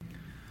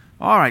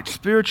All right,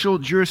 Spiritual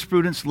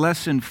Jurisprudence,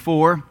 Lesson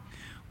 4.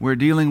 We're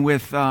dealing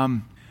with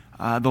the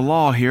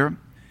law here.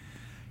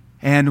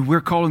 And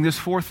we're calling this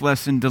fourth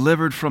lesson,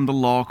 Delivered from the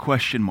Law, ?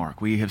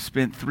 We have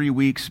spent 3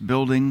 weeks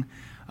building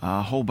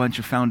a whole bunch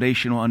of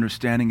foundational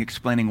understanding,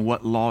 explaining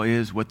what law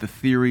is, what the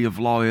theory of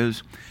law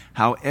is,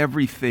 how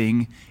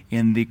everything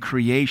in the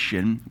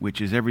creation, which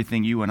is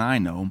everything you and I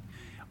know,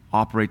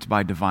 operates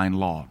by divine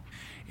law.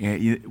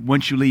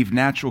 Once you leave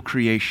natural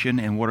creation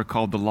and what are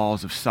called the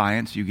laws of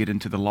science, you get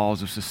into the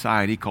laws of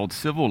society called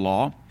civil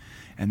law,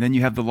 and then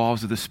you have the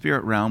laws of the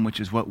spirit realm,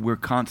 which is what we're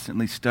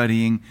constantly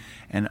studying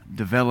and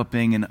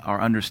developing and our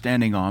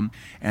understanding on.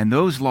 And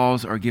those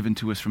laws are given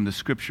to us from the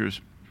scriptures.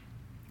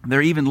 There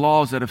are even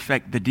laws that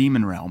affect the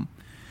demon realm.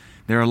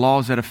 There are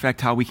laws that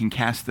affect how we can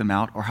cast them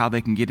out or how they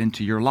can get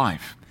into your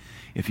life.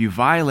 If you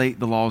violate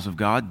the laws of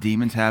God,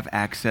 demons have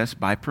access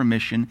by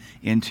permission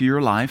into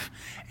your life.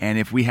 And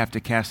if we have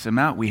to cast them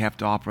out, we have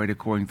to operate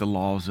according to the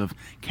laws of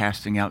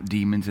casting out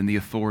demons and the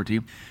authority.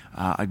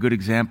 A good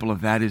example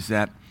of that is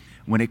that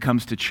when it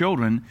comes to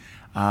children,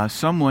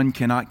 someone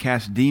cannot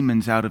cast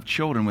demons out of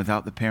children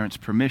without the parent's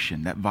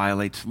permission. That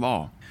violates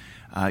law.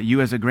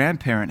 You as a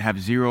grandparent have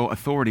zero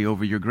authority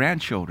over your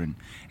grandchildren.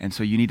 And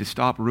so you need to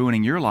stop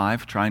ruining your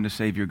life, trying to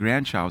save your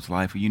grandchild's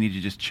life. You need to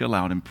just chill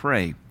out and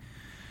pray.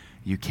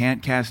 You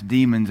can't cast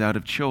demons out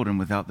of children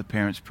without the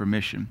parent's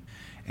permission.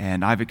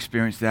 And I've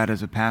experienced that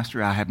as a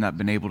pastor. I have not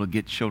been able to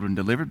get children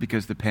delivered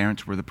because the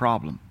parents were the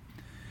problem.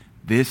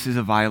 This is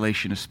a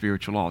violation of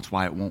spiritual law. It's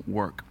why it won't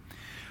work.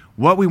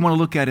 What we want to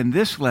look at in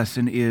this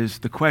lesson is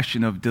the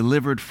question of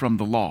delivered from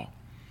the law.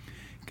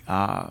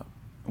 We're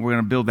going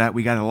to build that.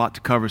 We got a lot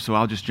to cover, so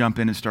I'll just jump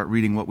in and start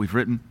reading what we've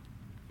written.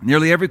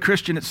 Nearly every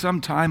Christian at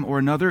some time or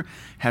another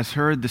has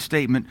heard the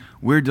statement,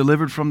 "We're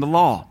delivered from the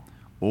law,"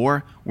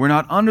 or "We're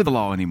not under the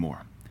law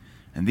anymore."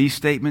 And these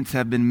statements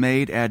have been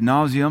made ad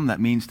nauseum, that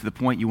means to the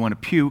point you want to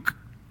puke,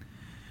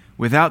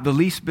 without the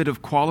least bit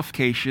of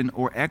qualification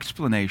or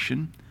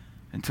explanation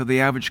until the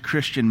average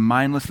Christian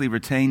mindlessly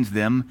retains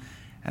them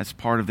as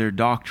part of their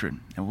doctrine.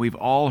 And we've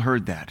all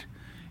heard that.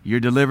 You're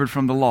delivered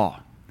from the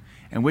law.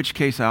 In which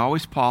case I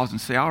always pause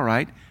and say, all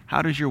right,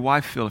 how does your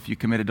wife feel if you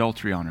commit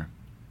adultery on her?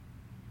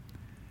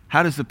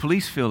 How does the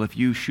police feel if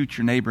you shoot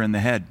your neighbor in the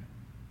head?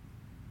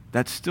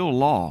 That's still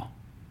law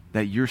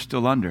that you're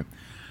still under.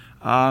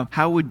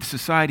 How would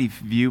society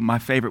view, my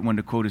favorite one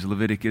to quote is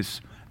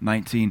Leviticus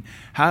 19,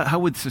 how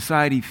would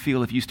society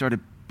feel if you started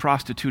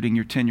prostituting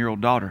your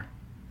 10-year-old daughter?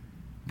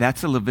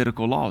 That's a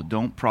Levitical law.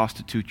 Don't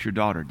prostitute your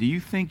daughter. Do you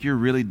think you're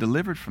really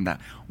delivered from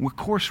that? Well, of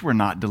course we're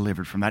not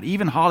delivered from that.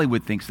 Even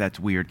Hollywood thinks that's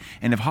weird.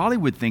 And if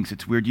Hollywood thinks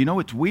it's weird, you know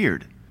it's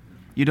weird.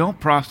 You don't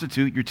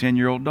prostitute your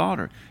 10-year-old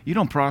daughter. You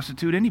don't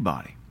prostitute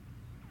anybody.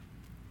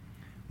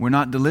 We're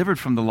not delivered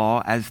from the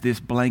law as this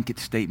blanket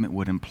statement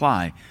would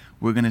imply.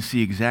 We're going to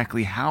see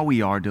exactly how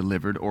we are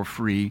delivered or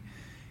free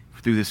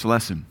through this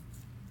lesson.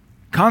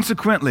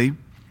 Consequently,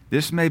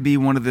 this may be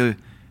one of the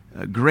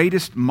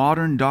greatest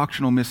modern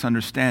doctrinal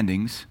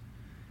misunderstandings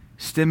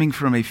stemming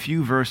from a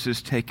few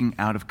verses taken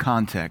out of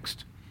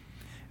context.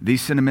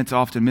 These sentiments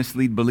often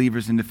mislead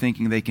believers into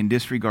thinking they can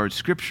disregard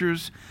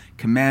scriptures,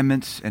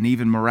 commandments, and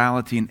even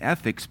morality and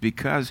ethics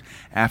because,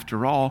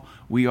 after all,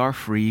 we are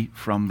free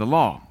from the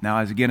law. Now,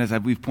 as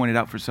we've pointed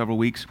out for several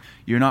weeks,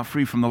 you're not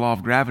free from the law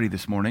of gravity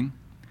this morning.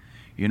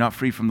 You're not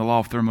free from the law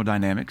of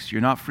thermodynamics.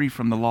 You're not free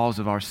from the laws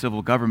of our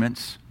civil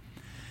governments.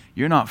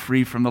 You're not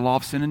free from the law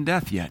of sin and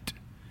death yet.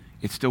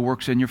 It still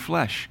works in your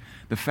flesh.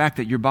 The fact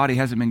that your body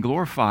hasn't been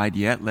glorified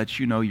yet lets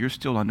you know you're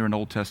still under an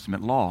Old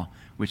Testament law,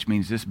 which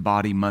means this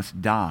body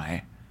must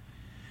die.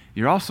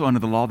 You're also under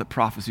the law that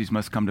prophecies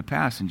must come to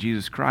pass, and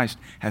Jesus Christ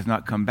has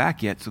not come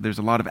back yet, so there's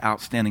a lot of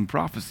outstanding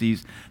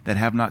prophecies that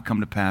have not come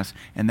to pass,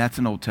 and that's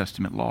an Old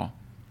Testament law.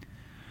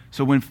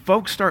 So when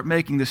folks start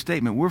making this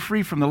statement, we're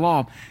free from the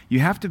law, you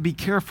have to be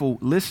careful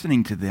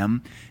listening to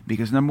them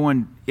because, number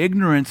one,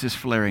 ignorance is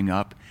flaring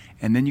up,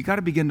 and then you got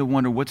to begin to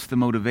wonder what's the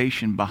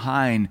motivation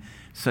behind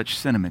such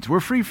sentiments. We're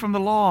free from the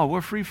law.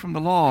 We're free from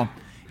the law.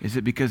 Is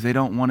it because they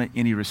don't want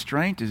any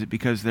restraint? Is it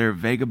because they're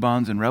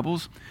vagabonds and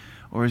rebels?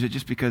 Or is it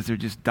just because they're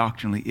just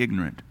doctrinally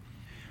ignorant?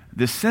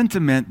 The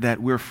sentiment that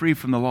we're free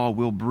from the law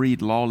will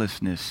breed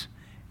lawlessness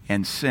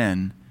and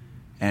sin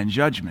and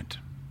judgment.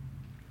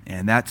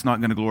 And that's not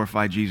going to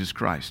glorify Jesus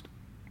Christ.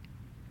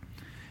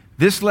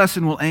 This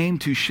lesson will aim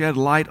to shed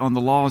light on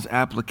the law's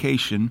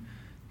application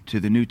to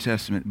the New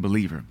Testament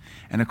believer.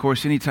 And of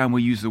course, anytime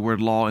we use the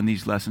word law in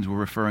these lessons, we're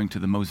referring to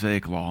the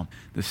Mosaic Law,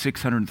 the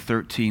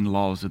 613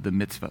 laws of the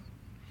mitzvah.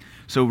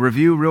 So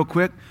review real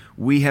quick.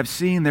 We have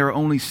seen there are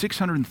only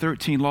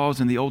 613 laws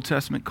in the Old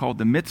Testament called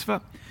the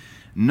mitzvah.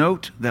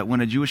 Note that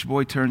when a Jewish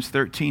boy turns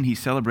 13, he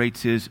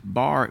celebrates his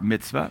bar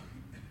mitzvah.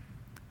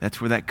 That's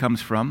where that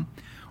comes from.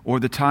 Or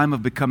the time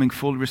of becoming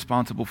fully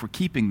responsible for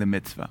keeping the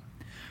mitzvah.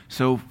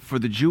 So for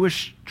the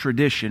Jewish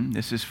tradition,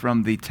 this is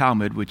from the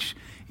Talmud, which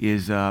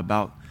is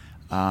about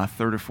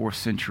 3rd or 4th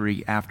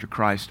century after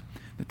Christ.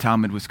 The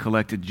Talmud was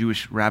collected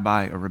Jewish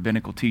rabbi or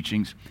rabbinical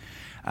teachings.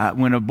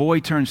 When a boy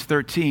turns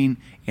 13,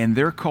 in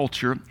their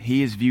culture,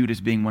 he is viewed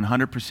as being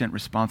 100%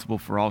 responsible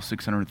for all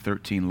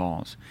 613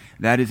 laws.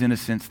 That is, in a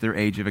sense, their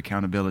age of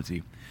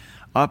accountability.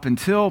 Up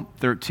until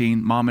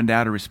 13, mom and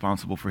dad are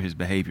responsible for his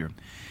behavior.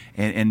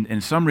 And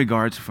in some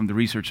regards, from the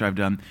research I've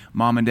done,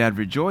 mom and dad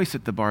rejoice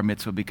at the bar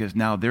mitzvah because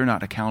now they're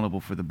not accountable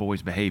for the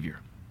boy's behavior.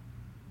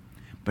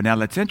 But now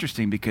that's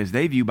interesting because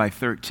they view by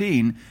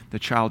 13, the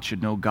child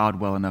should know God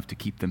well enough to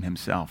keep them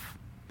himself.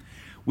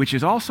 Which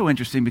is also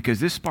interesting because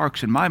this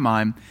sparks in my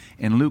mind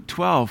in Luke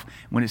 12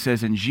 when it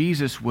says, and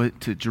Jesus went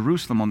to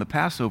Jerusalem on the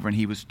Passover and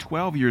he was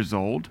 12 years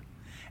old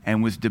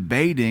and was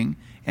debating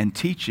and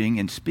teaching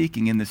and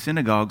speaking in the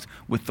synagogues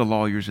with the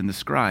lawyers and the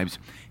scribes.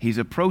 He's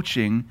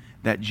approaching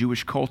that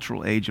Jewish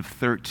cultural age of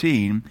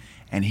 13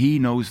 and he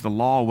knows the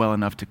law well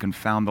enough to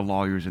confound the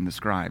lawyers and the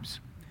scribes.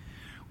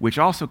 Which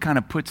also kind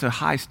of puts a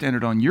high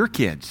standard on your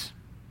kids.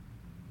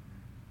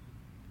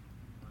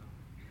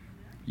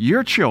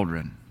 Your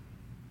children.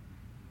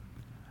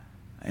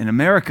 In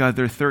America,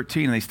 they're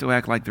 13 and they still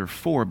act like they're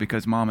 4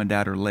 because mom and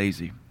dad are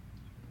lazy.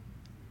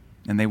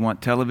 And they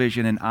want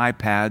television and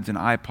iPads and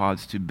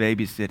iPods to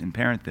babysit and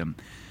parent them.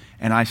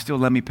 And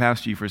let me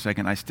pass to you for a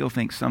second, I still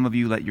think some of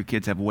you let your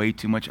kids have way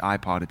too much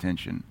iPod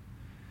attention.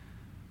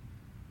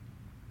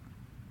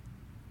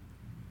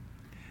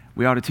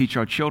 We ought to teach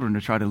our children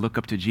to try to look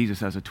up to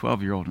Jesus as a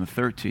 12-year-old and a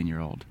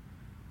 13-year-old.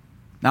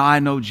 Now, I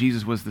know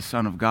Jesus was the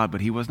Son of God,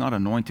 but he was not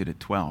anointed at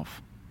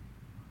 12.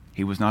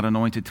 He was not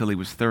anointed till he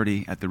was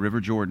 30 at the River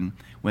Jordan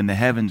when the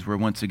heavens were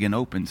once again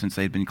opened since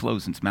they had been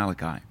closed since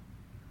Malachi.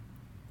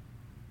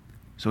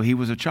 So he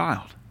was a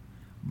child,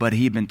 but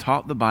he had been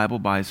taught the Bible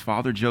by his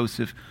father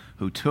Joseph,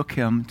 who took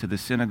him to the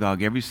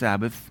synagogue every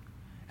Sabbath,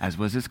 as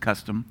was his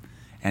custom,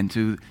 and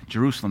to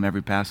Jerusalem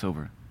every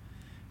Passover.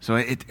 So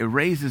it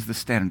raises the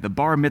standard, the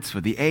bar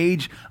mitzvah, the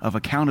age of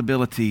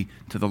accountability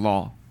to the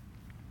law.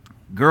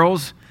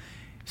 Girls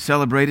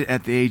celebrate it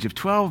at the age of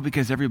 12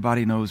 because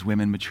everybody knows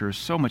women mature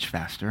so much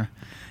faster,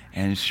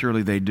 and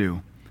surely they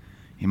do.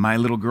 My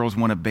little girls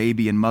want a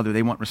baby and mother.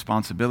 They want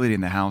responsibility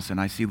in the house, and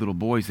I see little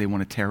boys, they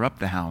want to tear up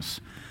the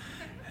house.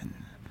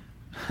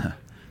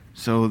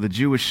 So the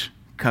Jewish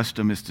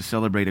custom is to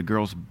celebrate a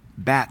girl's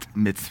bat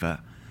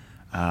mitzvah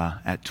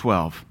at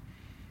 12.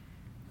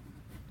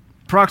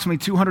 Approximately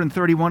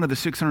 231 of the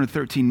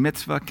 613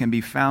 mitzvah can be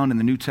found in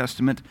the New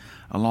Testament,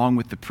 along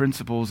with the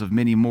principles of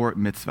many more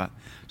mitzvah.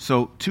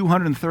 So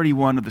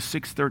 231 of the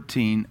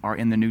 613 are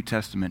in the New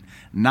Testament.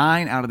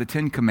 9 out of the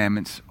 10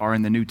 commandments are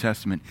in the New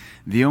Testament.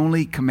 The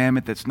only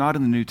commandment that's not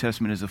in the New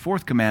Testament is the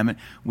 4th commandment,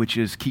 which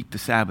is keep the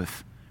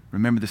Sabbath.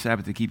 Remember the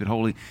Sabbath to keep it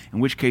holy, in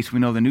which case we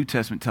know the New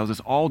Testament tells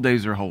us all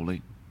days are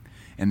holy.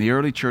 And the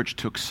early church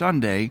took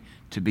Sunday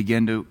to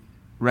begin to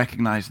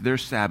recognize their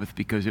Sabbath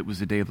because it was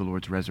the day of the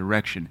Lord's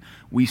resurrection.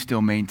 We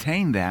still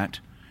maintain that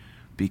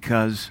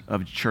because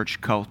of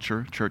church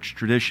culture, church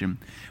tradition.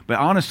 But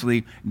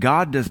honestly,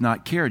 God does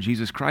not care.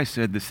 Jesus Christ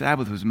said the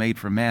Sabbath was made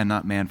for man,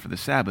 not man for the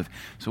Sabbath.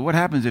 So what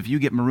happens if you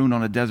get marooned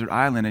on a desert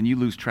island and you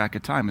lose track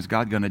of time? Is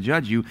God going to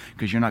judge you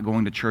because you're not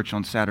going to church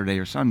on Saturday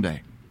or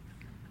Sunday?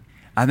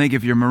 I think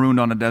if you're marooned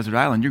on a desert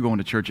island, you're going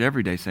to church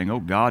every day saying,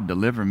 oh God,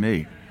 deliver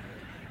me.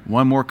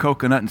 One more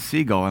coconut and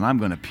seagull and I'm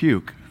going to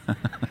puke.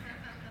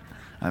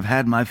 I've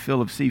had my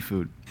fill of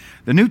seafood.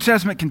 The New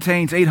Testament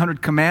contains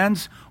 800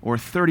 commands, or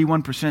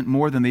 31%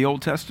 more than the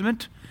Old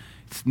Testament.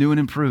 It's new and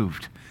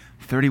improved.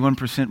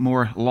 31%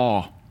 more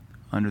law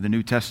under the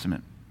New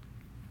Testament.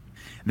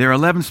 There are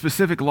 11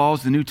 specific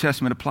laws the New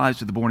Testament applies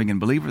to the born-again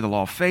believer: the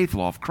law of faith, the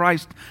law of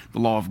Christ, the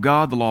law of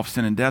God, the law of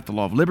sin and death, the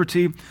law of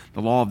liberty, the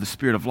law of the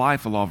spirit of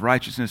life, the law of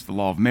righteousness, the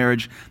law of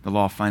marriage, the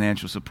law of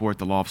financial support,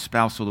 the law of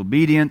spousal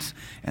obedience,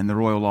 and the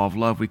royal law of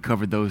love. We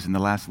covered those in the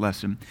last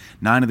lesson.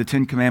 9 of the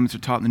 10 commandments are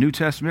taught in the New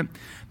Testament.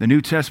 The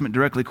New Testament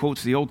directly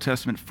quotes the Old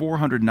Testament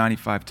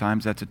 495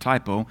 times. That's a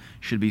typo.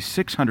 Should be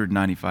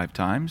 695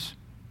 times.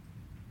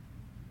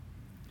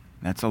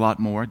 That's a lot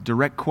more.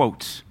 Direct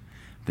quotes.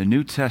 The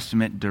New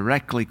Testament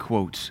directly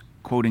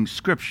quoting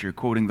Scripture,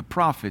 quoting the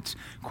prophets,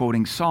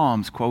 quoting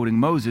Psalms, quoting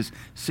Moses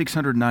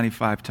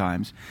 695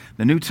 times.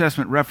 The New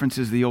Testament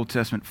references the Old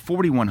Testament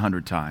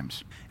 4,100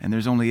 times, and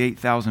there's only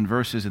 8,000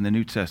 verses in the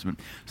New Testament.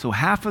 So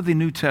half of the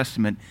New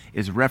Testament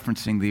is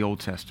referencing the Old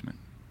Testament.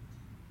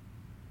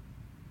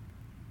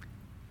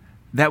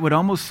 That would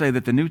almost say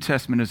that the New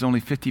Testament is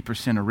only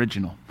 50%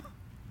 original,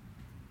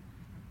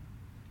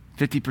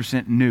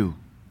 50% new,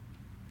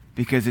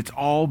 because it's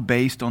all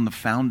based on the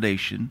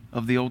foundation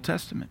of the Old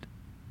Testament.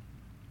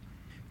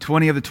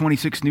 20 of the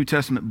 26 New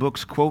Testament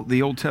books quote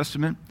the Old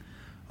Testament.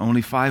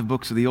 Only 5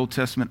 books of the Old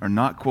Testament are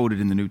not quoted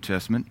in the New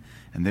Testament,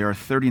 and there are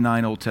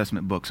 39 Old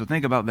Testament books. So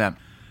think about that.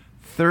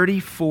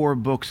 34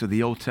 books of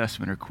the Old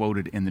Testament are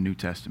quoted in the New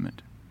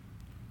Testament.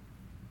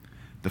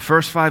 The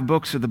first 5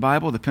 books of the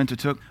Bible, the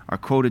Pentateuch, are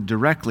quoted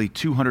directly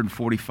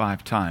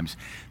 245 times.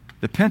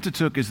 The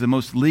Pentateuch is the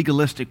most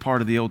legalistic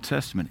part of the Old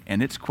Testament,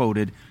 and it's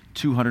quoted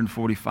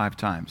 245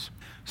 times.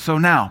 So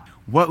now,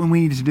 what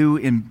we need to do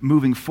in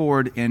moving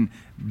forward in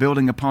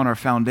building upon our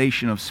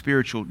foundation of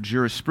spiritual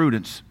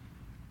jurisprudence,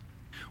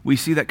 we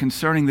see that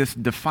concerning this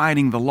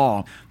defining the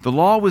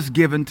law was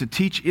given to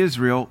teach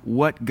Israel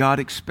what God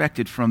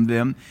expected from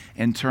them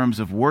in terms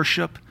of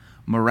worship,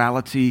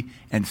 morality,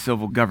 and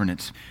civil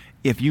governance.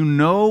 If you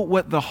know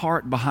what the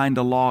heart behind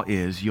the law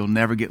is, you'll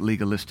never get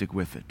legalistic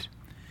with it.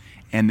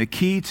 And the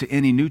key to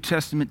any New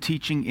Testament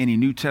teaching, any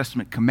New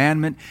Testament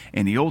commandment,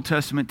 any Old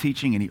Testament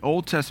teaching, any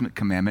Old Testament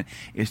commandment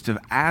is to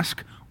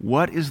ask,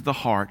 what is the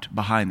heart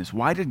behind this?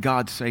 Why did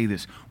God say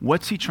this?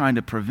 What's he trying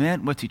to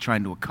prevent? What's he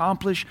trying to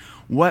accomplish?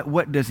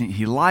 What doesn't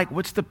he like?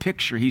 What's the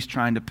picture he's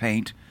trying to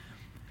paint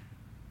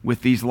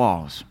with these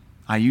laws?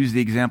 I use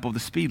the example of the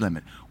speed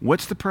limit.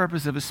 What's the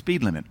purpose of a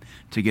speed limit?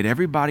 To get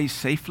everybody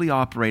safely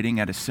operating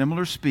at a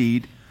similar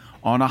speed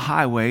on a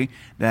highway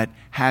that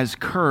has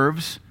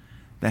curves,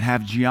 that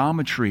have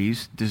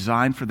geometries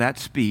designed for that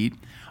speed,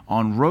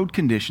 on road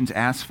conditions,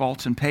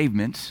 asphalts and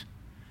pavements,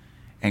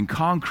 and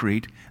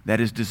concrete that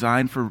is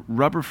designed for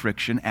rubber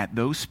friction at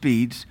those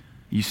speeds.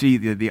 You see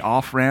the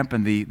off-ramp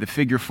and the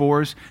figure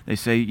fours, they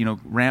say,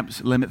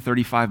 ramps limit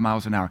 35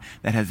 miles an hour.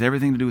 That has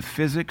everything to do with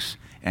physics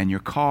and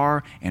your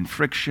car and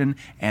friction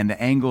and the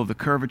angle of the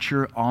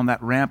curvature on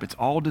that ramp. It's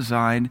all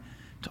designed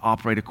to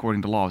operate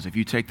according to laws. If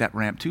you take that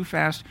ramp too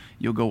fast,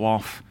 you'll go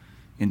off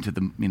into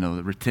the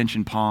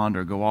retention pond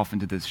or go off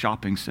into the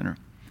shopping center.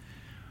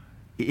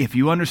 If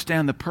you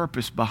understand the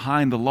purpose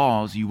behind the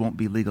laws, you won't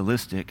be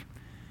legalistic.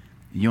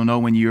 You'll know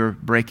when you're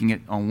breaking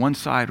it on one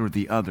side or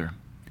the other.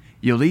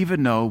 You'll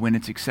even know when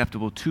it's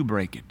acceptable to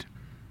break it.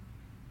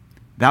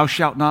 Thou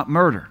shalt not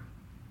murder,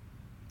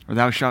 or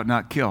thou shalt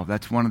not kill.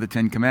 That's one of the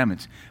 10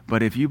 commandments.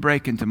 But if you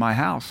break into my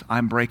house,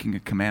 I'm breaking a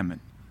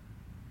commandment.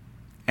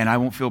 And I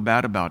won't feel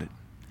bad about it.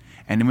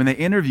 And when they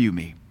interview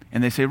me,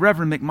 and they say,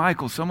 Reverend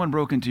McMichael, someone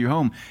broke into your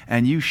home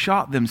and you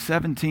shot them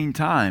 17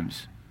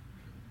 times.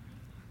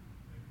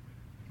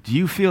 Do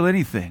you feel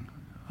anything?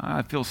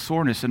 I feel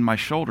soreness in my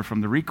shoulder from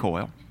the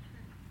recoil.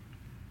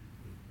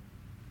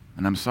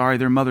 And I'm sorry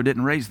their mother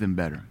didn't raise them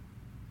better.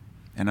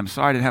 And I'm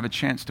sorry to have a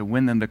chance to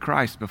win them to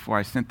Christ before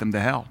I sent them to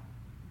hell.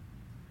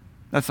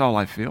 That's all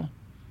I feel.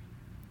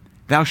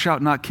 Thou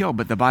shalt not kill,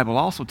 but the Bible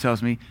also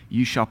tells me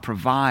you shall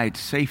provide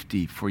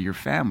safety for your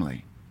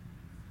family.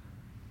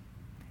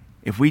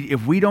 If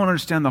we don't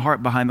understand the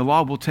heart behind the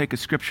law, we'll take a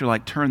scripture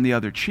like turn the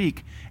other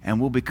cheek and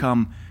we'll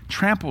become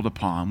trampled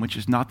upon, which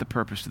is not the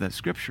purpose of that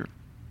scripture.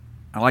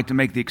 I like to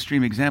make the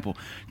extreme example.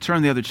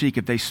 Turn the other cheek.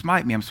 If they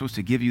smite me, I'm supposed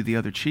to give you the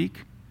other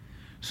cheek.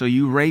 So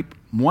you rape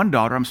one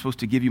daughter, I'm supposed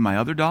to give you my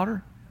other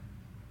daughter?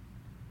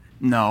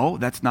 No,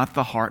 that's not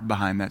the heart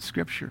behind that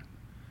scripture.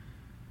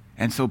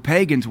 And so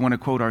pagans want to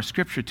quote our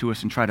scripture to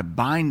us and try to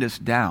bind us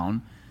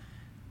down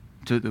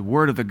to the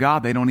word of the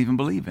God they don't even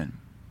believe in.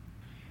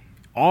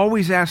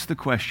 Always ask the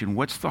question,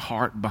 what's the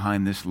heart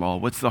behind this law?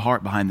 What's the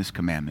heart behind this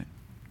commandment?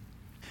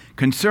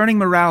 Concerning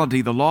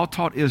morality, the law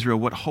taught Israel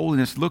what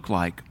holiness looked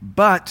like,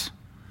 but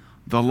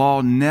the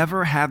law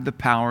never had the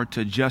power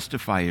to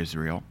justify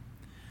Israel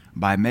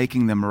by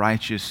making them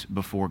righteous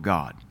before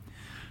God.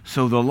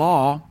 So the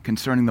law,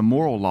 concerning the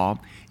moral law,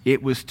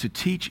 it was to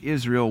teach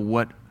Israel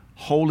what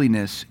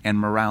holiness and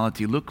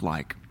morality looked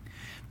like.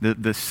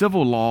 The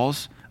civil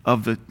laws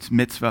of the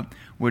mitzvah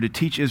were to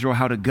teach Israel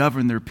how to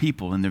govern their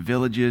people in their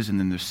villages and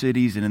in their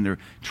cities and in their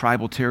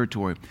tribal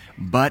territory.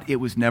 But it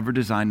was never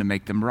designed to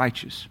make them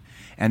righteous.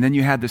 And then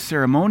you had the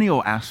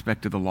ceremonial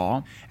aspect of the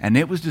law, and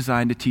it was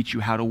designed to teach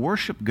you how to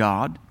worship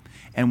God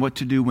and what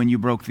to do when you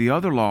broke the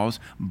other laws,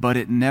 but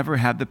it never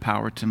had the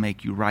power to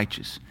make you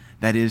righteous.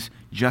 That is,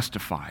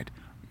 justified,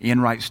 in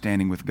right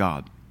standing with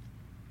God.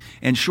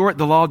 In short,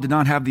 the law did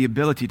not have the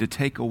ability to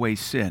take away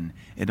sin.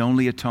 It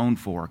only atoned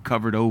for,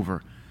 covered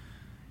over,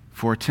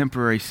 for a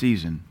temporary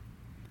season.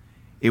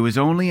 It was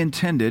only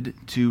intended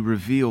to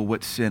reveal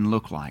what sin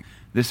looked like.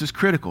 This is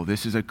critical.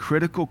 This is a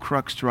critical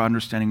crux to our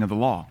understanding of the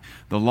law.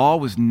 The law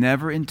was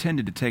never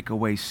intended to take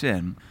away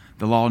sin.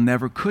 The law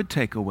never could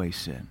take away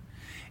sin.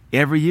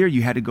 Every year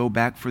you had to go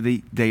back for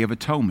the Day of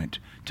Atonement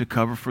to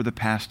cover for the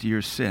past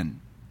year's sin.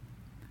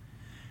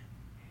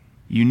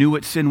 You knew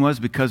what sin was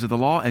because of the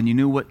law, and you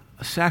knew what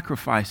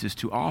sacrifices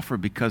to offer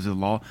because of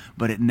the law,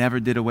 but it never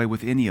did away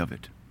with any of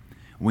it.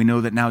 We know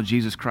that now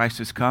Jesus Christ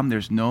has come.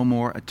 There's no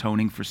more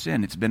atoning for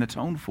sin. It's been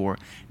atoned for.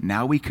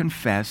 Now we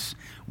confess,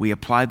 we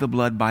apply the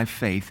blood by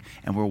faith,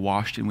 and we're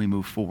washed and we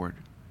move forward.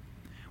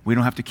 We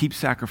don't have to keep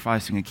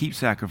sacrificing and keep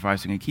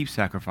sacrificing and keep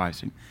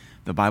sacrificing.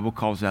 The Bible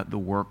calls that the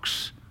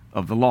works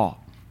of the law.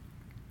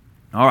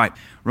 All right,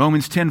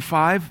 Romans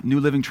 10:5, New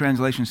Living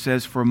Translation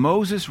says, "For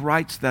Moses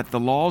writes that the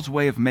law's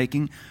way of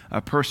making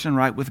a person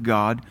right with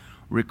God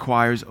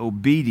requires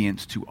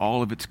obedience to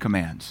all of its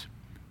commands."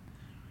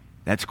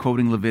 That's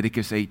quoting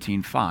Leviticus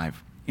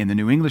 18:5 in the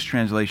New English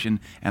Translation,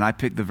 and I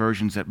picked the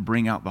versions that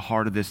bring out the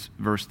heart of this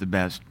verse the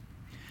best.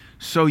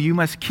 "So you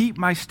must keep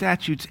my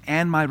statutes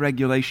and my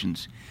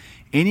regulations.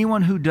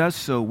 Anyone who does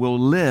so will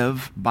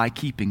live by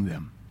keeping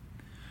them."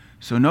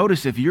 So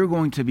notice, if you're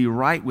going to be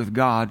right with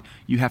God,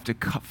 you have to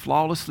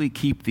flawlessly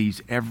keep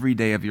these every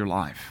day of your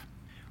life,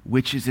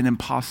 which is an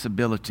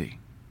impossibility,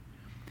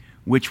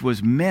 which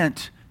was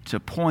meant to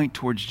point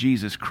towards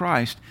Jesus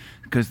Christ,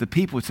 because the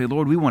people would say,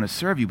 Lord, we want to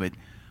serve you, but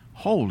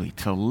Holy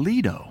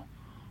Toledo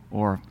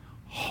or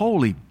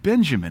Holy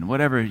Benjamin,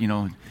 whatever, they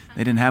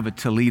didn't have a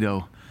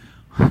Toledo.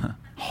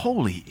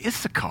 Holy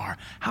Issachar,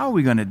 how are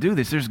we going to do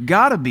this? There's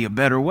got to be a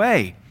better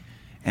way.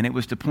 And it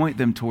was to point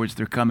them towards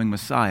their coming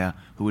Messiah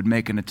who would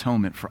make an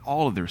atonement for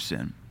all of their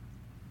sin.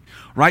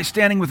 Right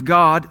standing with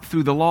God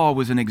through the law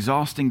was an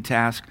exhausting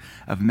task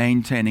of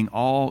maintaining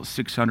all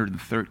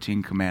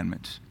 613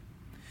 commandments.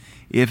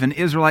 If an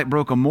Israelite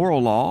broke a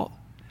moral law,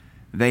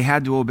 they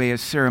had to obey a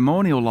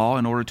ceremonial law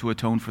in order to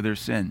atone for their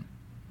sin.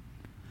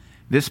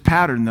 This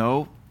pattern,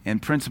 though,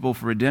 and principle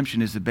for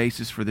redemption is the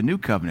basis for the new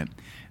covenant.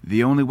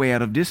 The only way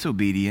out of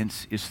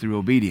disobedience is through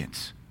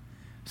obedience.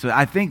 So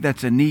I think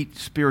that's a neat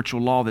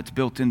spiritual law that's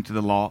built into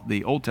the law,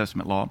 the Old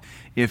Testament law.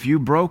 If you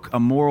broke a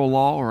moral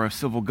law or a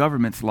civil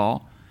government's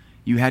law,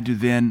 you had to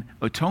then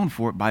atone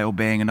for it by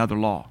obeying another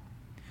law.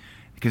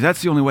 Because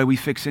that's the only way we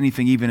fix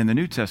anything, even in the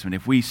New Testament.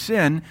 If we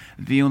sin,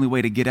 the only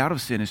way to get out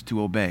of sin is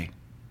to obey.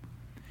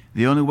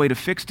 The only way to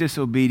fix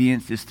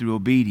disobedience is through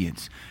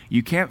obedience.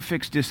 You can't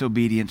fix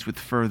disobedience with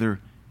further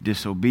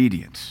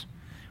disobedience.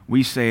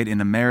 We say it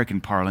in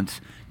American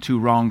parlance, 2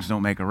 wrongs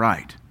don't make a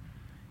right.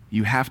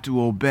 You have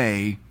to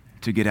obey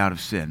to get out of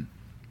sin.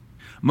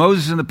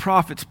 Moses and the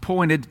prophets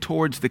pointed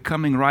towards the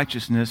coming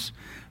righteousness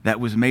that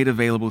was made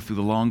available through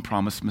the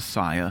long-promised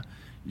Messiah,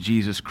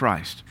 Jesus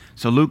Christ.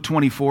 So Luke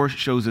 24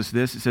 shows us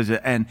this. It says,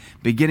 and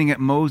beginning at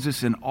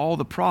Moses and all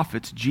the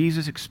prophets,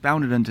 Jesus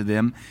expounded unto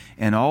them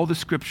in all the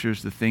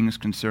scriptures the things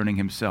concerning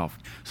himself.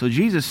 So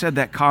Jesus said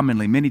that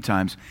commonly many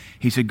times.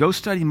 He said, go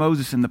study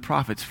Moses and the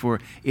prophets, for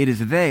it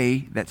is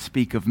they that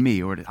speak of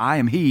me, or I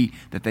am he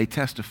that they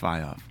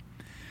testify of.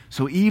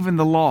 So even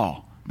the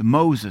law, the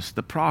Moses,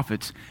 the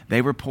prophets,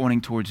 they were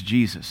pointing towards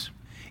Jesus.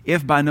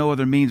 If by no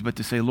other means but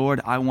to say, Lord,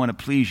 I want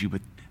to please you,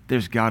 but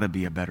there's got to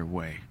be a better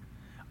way.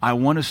 I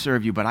want to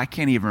serve you, but I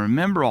can't even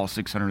remember all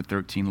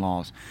 613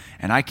 laws,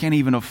 and I can't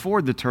even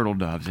afford the turtle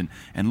doves,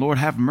 and Lord,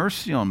 have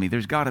mercy on me.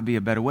 There's got to be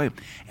a better way.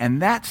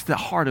 And that's the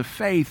heart of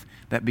faith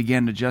that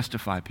began to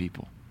justify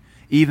people.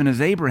 Even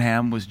as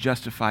Abraham was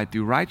justified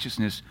through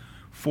righteousness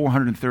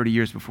 430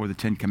 years before the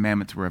 10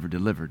 Commandments were ever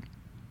delivered.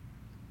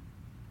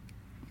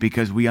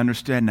 Because we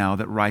understand now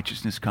that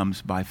righteousness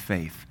comes by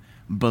faith,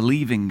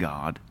 believing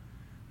God,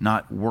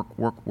 not work.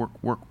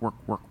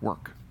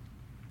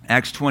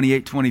 Acts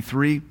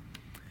 28:23.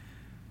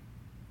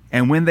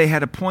 And when they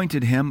had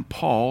appointed him,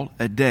 Paul,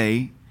 a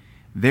day,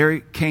 there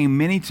came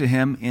many to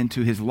him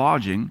into his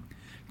lodging,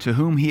 to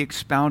whom he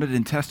expounded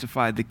and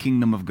testified the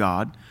kingdom of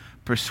God,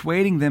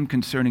 persuading them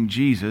concerning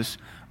Jesus,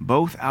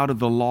 both out of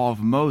the law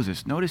of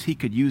Moses. Notice he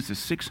could use the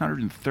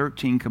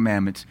 613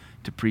 commandments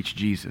to preach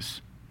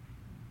Jesus.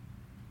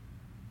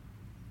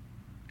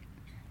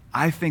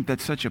 I think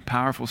that's such a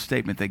powerful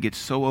statement that gets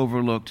so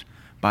overlooked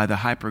by the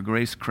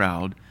hyper-grace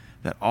crowd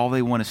that all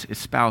they want to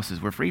espouse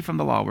is, we're free from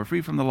the law, we're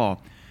free from the law.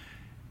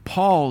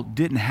 Paul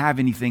didn't have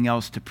anything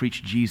else to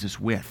preach Jesus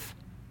with.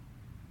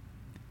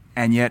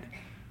 And yet,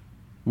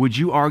 would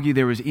you argue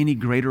there was any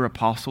greater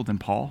apostle than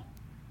Paul?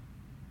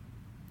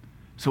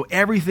 So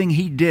everything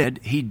he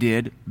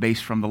did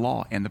based from the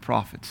law and the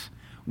prophets,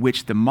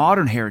 which the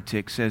modern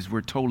heretic says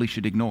we totally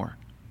should ignore.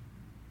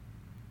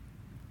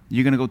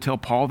 You're going to go tell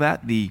Paul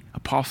that, the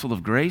apostle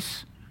of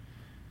grace,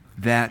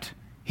 that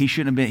he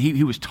shouldn't have been,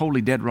 he was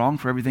totally dead wrong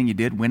for everything he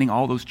did, winning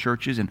all those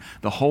churches and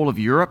the whole of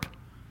Europe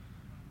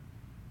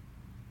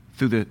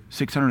through the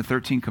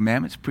 613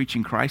 commandments,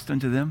 preaching Christ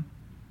unto them,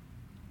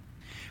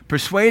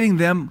 persuading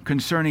them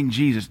concerning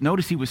Jesus.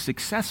 Notice he was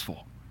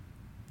successful.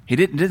 He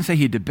didn't say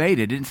he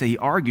debated, didn't say he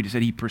argued, he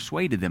said he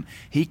persuaded them.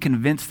 He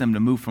convinced them to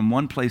move from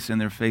one place in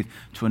their faith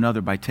to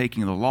another by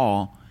taking the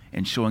law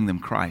and showing them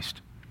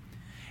Christ.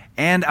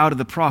 And out of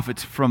the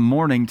prophets from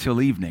morning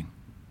till evening.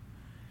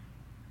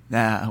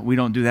 We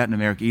don't do that in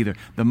America either.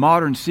 The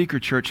modern seeker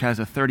church has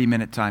a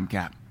 30-minute time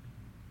cap.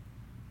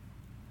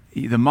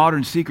 The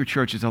modern seeker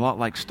church is a lot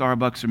like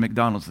Starbucks or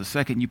McDonald's. The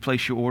second you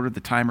place your order, the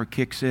timer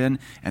kicks in,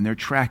 and they're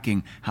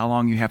tracking how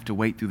long you have to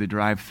wait through the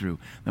drive-thru.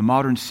 The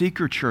modern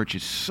seeker church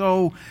is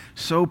so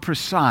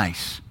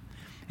precise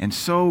and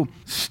so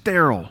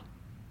sterile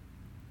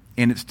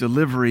in its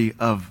delivery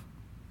of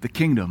the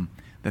kingdom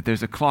that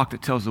there's a clock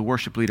that tells the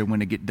worship leader when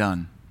to get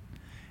done.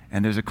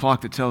 And there's a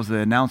clock that tells the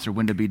announcer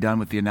when to be done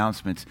with the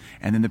announcements.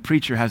 And then the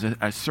preacher has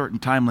a certain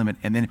time limit.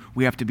 And then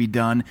we have to be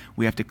done.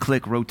 We have to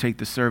click, rotate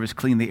the service,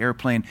 clean the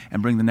airplane,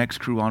 and bring the next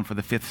crew on for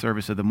the 5th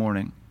service of the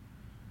morning.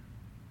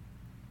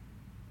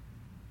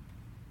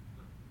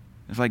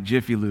 It's like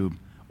Jiffy Lube,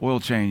 oil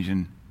change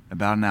in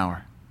about an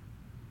hour.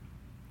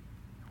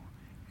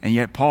 And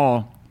yet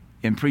Paul,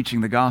 in preaching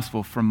the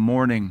gospel from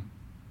morning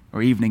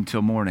or evening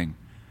till morning,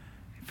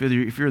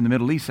 if you're in the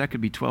Middle East, that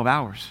could be 12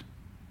 hours.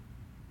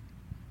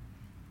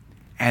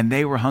 And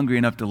they were hungry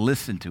enough to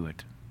listen to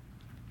it.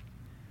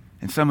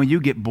 And some of you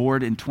get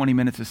bored in 20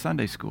 minutes of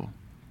Sunday school.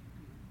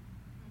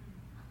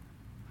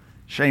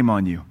 Shame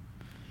on you.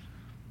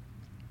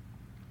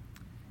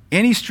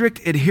 Any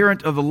strict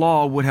adherent of the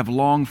law would have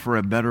longed for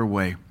a better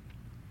way.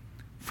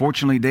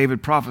 Fortunately,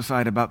 David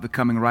prophesied about the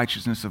coming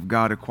righteousness of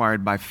God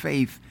acquired by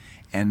faith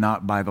and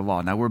not by the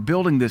law. Now, we're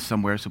building this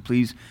somewhere, so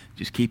please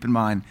just keep in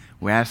mind,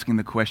 we're asking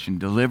the question,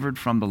 delivered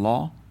from the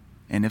law?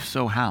 And if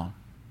so, how?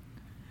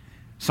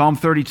 Psalm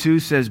 32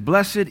 says,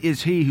 "Blessed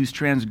is he whose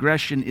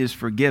transgression is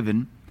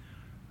forgiven,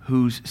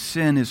 whose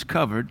sin is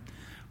covered.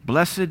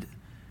 Blessed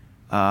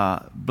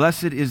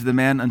is the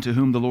man unto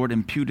whom the Lord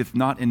imputeth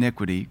not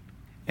iniquity,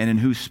 and in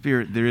whose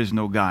spirit there is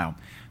no guile."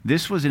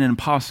 This was an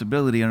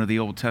impossibility under the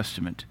Old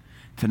Testament,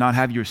 to not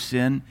have your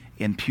sin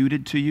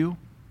imputed to you.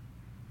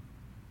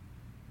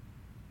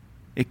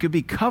 It could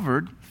be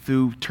covered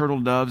through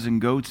turtle doves and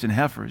goats and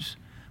heifers,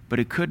 but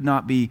it could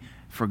not be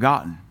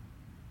forgotten.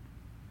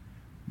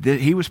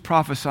 He was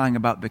prophesying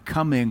about the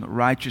coming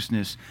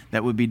righteousness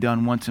that would be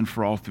done once and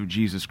for all through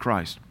Jesus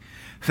Christ.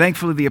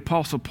 Thankfully, the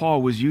Apostle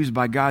Paul was used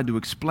by God to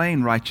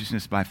explain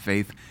righteousness by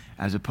faith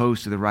as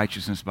opposed to the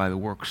righteousness by the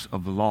works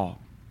of the law.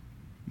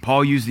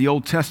 Paul used the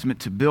Old Testament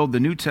to build the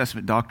New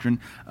Testament doctrine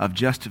of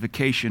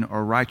justification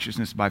or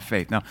righteousness by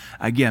faith. Now,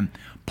 again,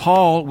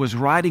 Paul was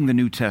writing the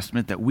New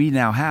Testament that we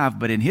now have,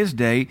 but in his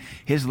day,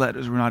 his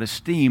letters were not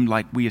esteemed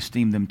like we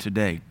esteem them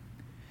today.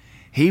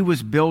 He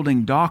was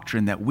building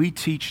doctrine that we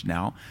teach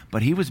now,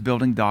 but he was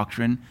building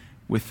doctrine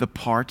with the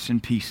parts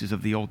and pieces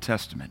of the Old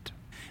Testament.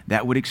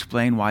 That would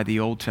explain why the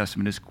Old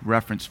Testament is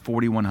referenced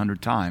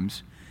 4,100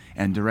 times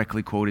and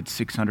directly quoted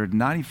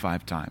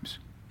 695 times.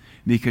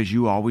 Because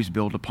you always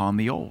build upon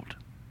the old.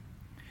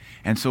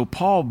 And so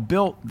Paul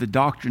built the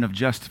doctrine of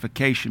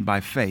justification by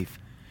faith.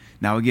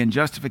 Now again,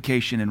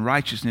 justification and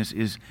righteousness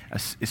is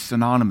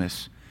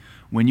synonymous.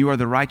 When you are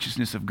the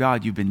righteousness of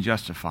God, you've been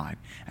justified.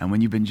 And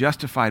when you've been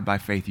justified by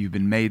faith, you've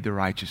been made the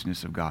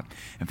righteousness of God.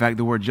 In fact,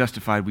 the word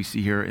justified we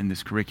see here in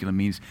this curriculum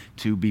means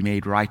to be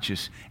made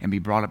righteous and be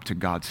brought up to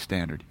God's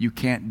standard. You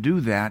can't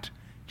do that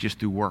just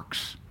through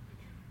works.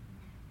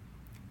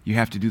 You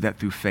have to do that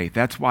through faith.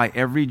 That's why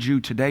every Jew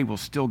today will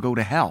still go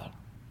to hell,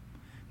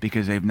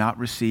 because they've not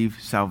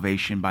received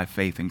salvation by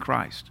faith in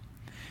Christ.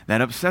 That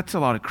upsets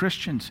a lot of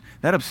Christians.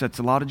 That upsets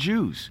a lot of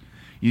Jews.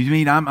 You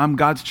mean I'm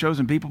God's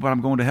chosen people, but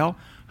I'm going to hell?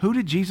 Who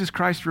did Jesus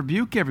Christ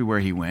rebuke everywhere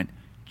he went?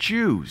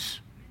 Jews.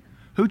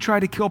 Who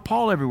tried to kill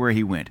Paul everywhere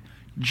he went?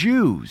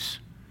 Jews.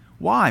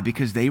 Why?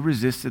 Because they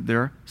resisted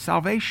their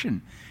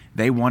salvation.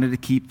 They wanted to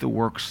keep the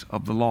works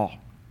of the law.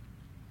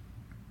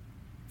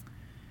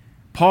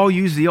 Paul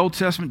used the Old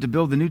Testament to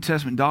build the New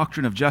Testament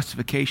doctrine of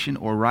justification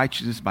or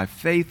righteousness by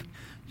faith.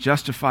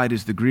 Justified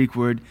is the Greek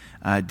word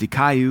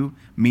dikaiou,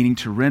 meaning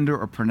to render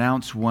or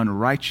pronounce one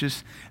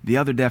righteous. The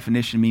other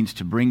definition means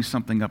to bring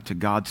something up to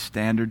God's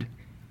standard,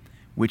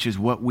 which is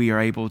what we are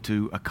able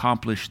to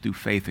accomplish through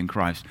faith in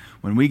Christ.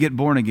 When we get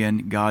born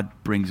again, God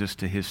brings us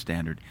to his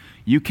standard.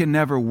 You can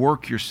never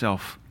work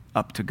yourself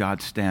up to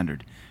God's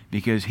standard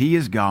because he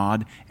is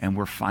God and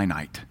we're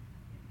finite.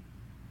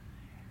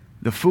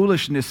 The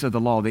foolishness of the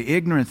law, the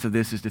ignorance of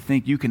this is to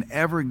think you can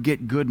ever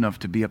get good enough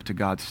to be up to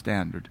God's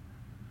standard.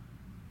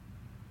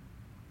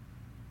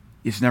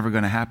 It's never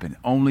going to happen.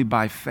 Only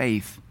by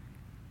faith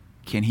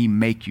can he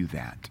make you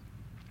that.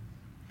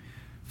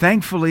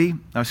 Thankfully,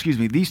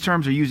 these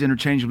terms are used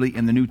interchangeably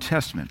in the New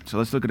Testament. So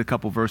let's look at a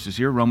couple verses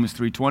here. Romans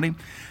 3:20.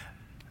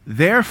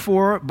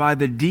 "Therefore, by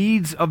the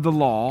deeds of the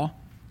law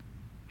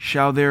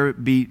shall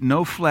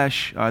no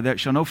flesh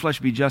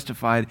be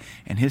justified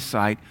in his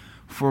sight,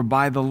 for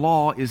by the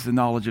law is the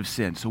knowledge of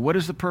sin." So what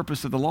is the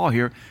purpose of the law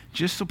here?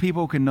 Just so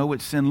people can know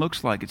what sin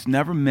looks like. It's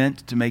never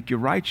meant to make you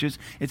righteous.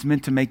 It's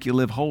meant to make you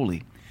live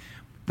holy.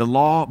 The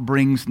law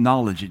brings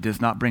knowledge. It does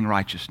not bring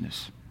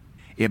righteousness.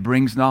 It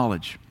brings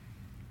knowledge.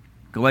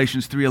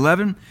 Galatians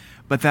 3:11,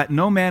 "But that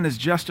no man is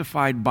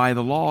justified by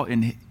the law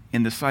in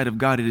the sight of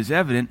God, it is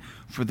evident,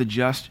 for the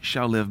just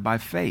shall live by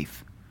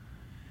faith."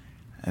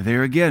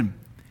 There again,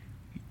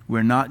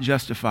 we're not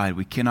justified.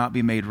 We cannot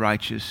be made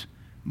righteous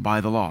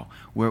by the law.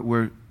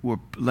 We're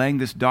laying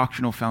this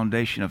doctrinal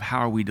foundation of how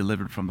are we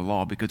delivered from the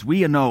law, because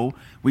we know,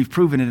 we've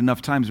proven it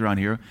enough times around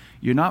here,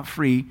 you're not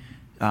free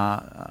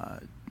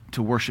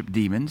to worship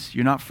demons.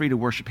 You're not free to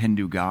worship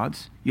Hindu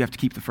gods. You have to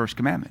keep the first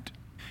commandment.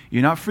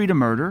 You're not free to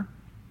murder.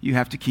 You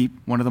have to keep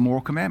one of the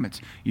moral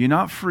commandments. You're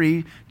not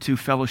free to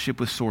fellowship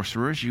with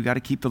sorcerers. You got to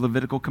keep the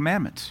Levitical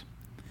commandments.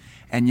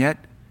 And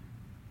yet,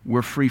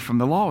 we're free from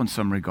the law in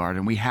some regard,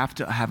 and we have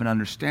to have an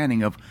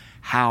understanding of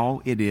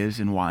how it is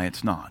and why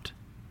it's not.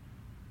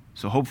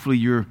 So hopefully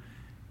you're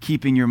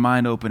keeping your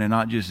mind open and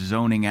not just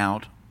zoning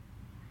out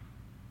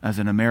as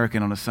an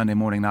American on a Sunday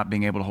morning, not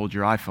being able to hold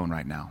your iPhone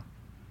right now.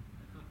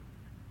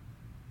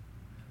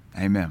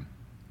 Amen.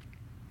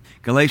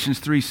 Galatians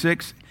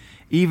 3:6,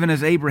 "Even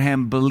as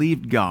Abraham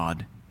believed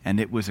God, and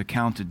it was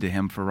accounted to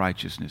him for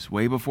righteousness."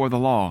 Way before the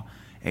law,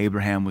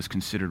 Abraham was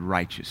considered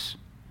righteous.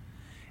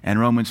 And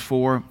Romans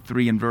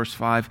 4:3 and verse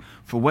 5,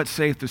 "For what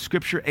saith the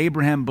Scripture?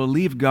 Abraham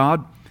believed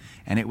God,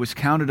 and it was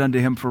counted unto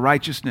him for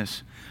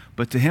righteousness.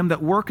 But to him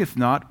that worketh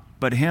not,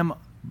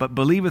 but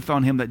believeth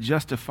on him that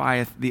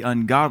justifieth the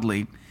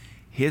ungodly,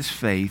 his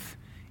faith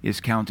is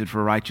counted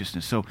for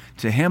righteousness." So,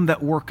 to him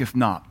that worketh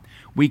not.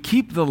 We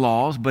keep the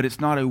laws, but it's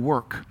not a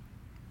work.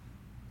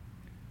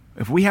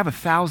 If we have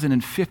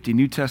 1,050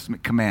 New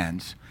Testament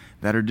commands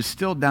that are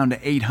distilled down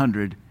to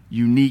 800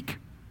 unique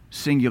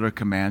singular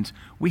commands,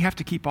 we have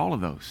to keep all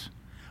of those.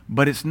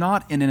 But it's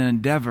not in an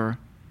endeavor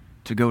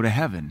to go to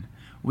heaven.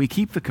 We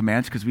keep the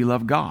commands because we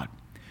love God.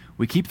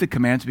 We keep the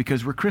commands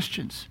because we're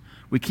Christians.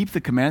 We keep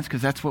the commands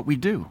because that's what we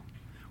do.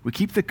 We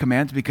keep the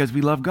commands because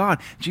we love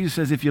God. Jesus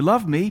says, if you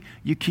love me,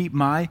 you keep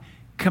my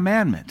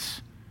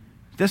commandments.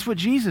 That's what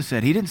Jesus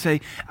said. He didn't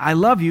say, I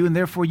love you, and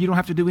therefore you don't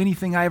have to do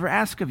anything I ever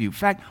ask of you. In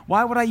fact,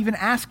 why would I even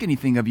ask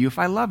anything of you if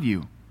I love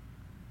you?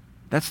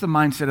 That's the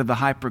mindset of the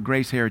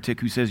hyper-grace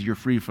heretic who says you're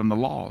free from the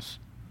laws.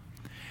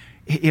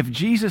 If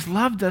Jesus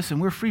loved us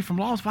and we're free from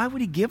laws, why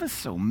would he give us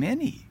so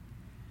many?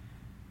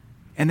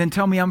 And then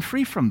tell me I'm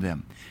free from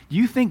them. Do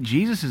you think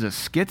Jesus is a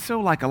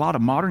schizo like a lot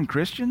of modern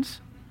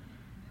Christians?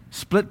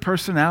 Split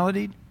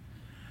personality?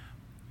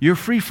 You're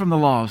free from the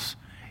laws.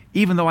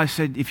 Even though I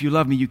said, if you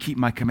love me, you keep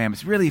my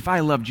commandments. Really, if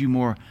I loved you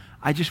more,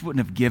 I just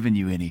wouldn't have given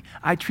you any.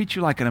 I'd treat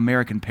you like an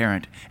American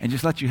parent and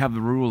just let you have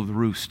the rule of the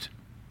roost.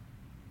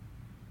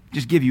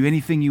 Just give you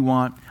anything you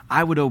want.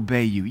 I would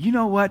obey you. You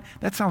know what?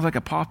 That sounds like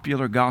a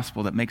popular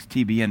gospel that makes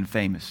TBN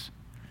famous.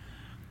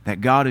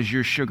 That God is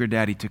your sugar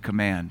daddy to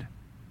command.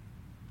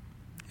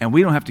 And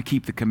we don't have to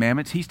keep the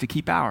commandments. He's to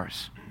keep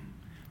ours.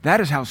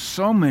 That is how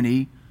so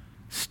many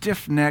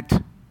stiff-necked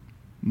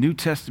New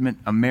Testament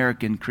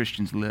American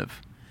Christians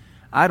live.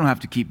 I don't have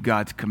to keep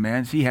God's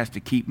commands. He has to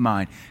keep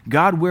mine.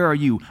 God, where are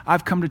you?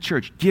 I've come to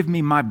church. Give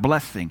me my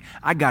blessing.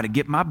 I got to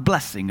get my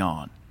blessing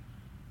on.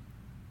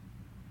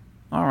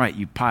 All right,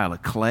 you pile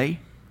of clay.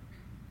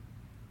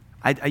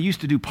 I used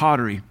to do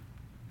pottery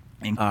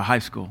in high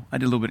school. I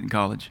did a little bit in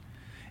college.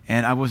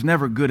 And I was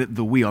never good at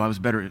the wheel. I was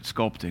better at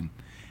sculpting.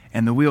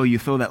 And the wheel, you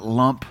throw that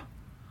lump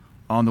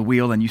on the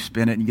wheel and you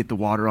spin it and you get the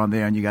water on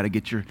there and you got to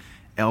get your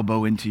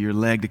elbow into your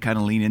leg to kind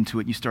of lean into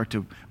it. And you start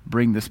to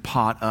bring this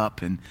pot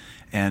up and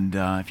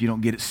if you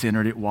don't get it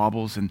centered, it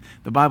wobbles. And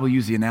the Bible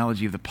uses the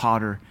analogy of the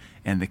potter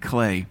and the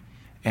clay.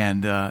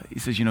 And he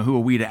says, who are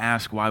we to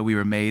ask why we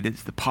were made?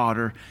 It's the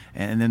potter.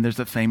 And then there's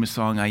that famous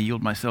song, I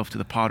yield myself to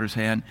the potter's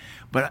hand.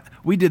 But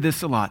we did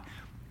this a lot.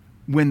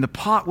 When the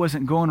pot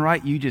wasn't going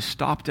right, you just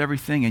stopped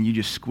everything and you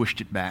just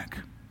squished it back.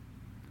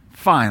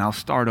 Fine, I'll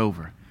start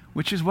over.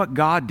 Which is what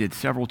God did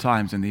several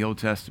times in the Old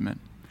Testament.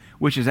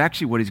 Which is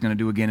actually what he's going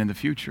to do again in the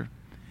future.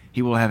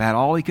 He will have had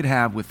all he could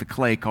have with the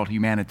clay called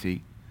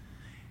humanity.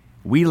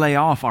 We lay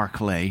off our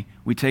clay,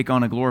 we take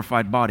on a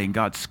glorified body, and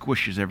God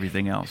squishes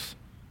everything else.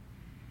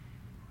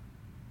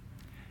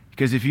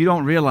 Because if you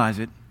don't realize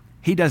it,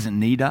 he doesn't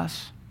need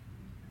us.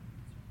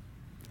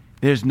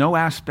 There's no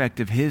aspect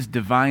of his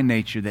divine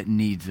nature that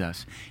needs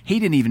us. He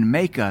didn't even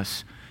make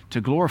us to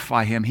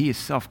glorify him. He is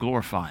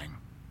self-glorifying.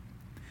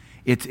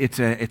 It's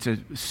a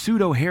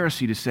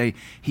pseudo-heresy to say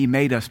he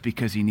made us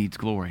because he needs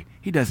glory.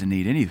 He doesn't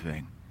need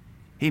anything.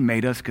 He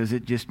made us because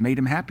it just made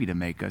him happy to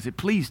make us. It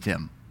pleased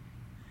him.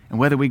 And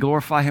whether we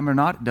glorify him or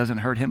not, it doesn't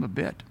hurt him a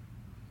bit.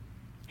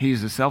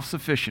 He's the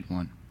self-sufficient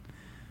one.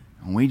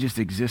 And we just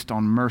exist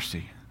on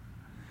mercy.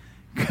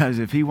 Because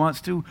if he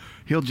wants to,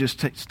 he'll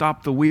just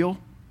stop the wheel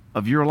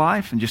of your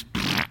life and just,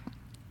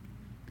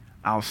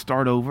 I'll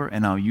start over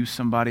and I'll use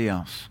somebody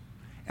else.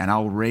 And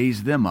I'll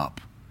raise them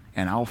up.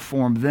 And I'll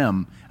form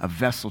them a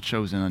vessel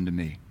chosen unto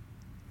me.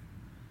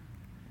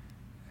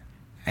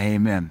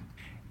 Amen.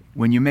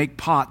 When you make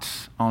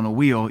pots on a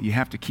wheel, you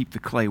have to keep the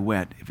clay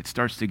wet. If it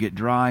starts to get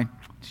dry,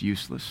 it's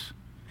useless.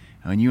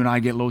 And when you and I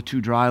get a little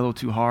too dry, a little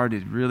too hard,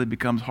 it really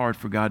becomes hard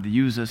for God to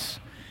use us.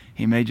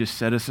 He may just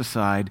set us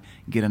aside,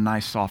 get a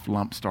nice soft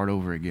lump, start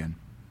over again.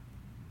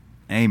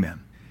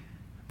 Amen.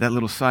 That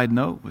little side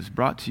note was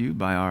brought to you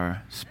by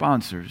our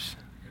sponsors.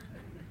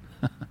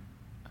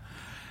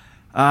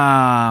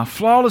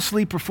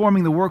 Flawlessly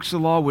performing the works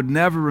of the law would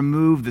never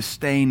remove the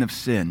stain of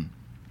sin.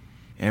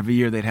 Every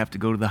year they'd have to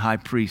go to the high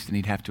priest and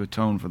he'd have to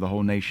atone for the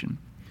whole nation.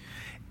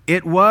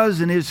 It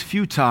was and is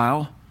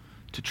futile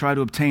to try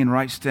to obtain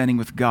right standing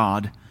with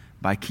God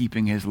by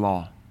keeping his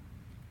law.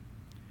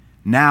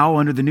 Now,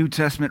 under the New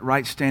Testament,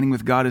 right standing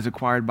with God is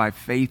acquired by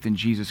faith in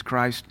Jesus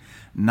Christ,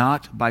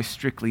 not by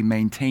strictly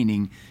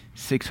maintaining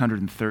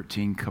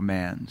 613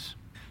 commands.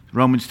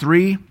 Romans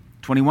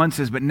 3:21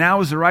 says, but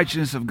now is the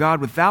righteousness of God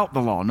without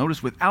the law.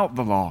 Notice, without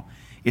the law.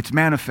 It's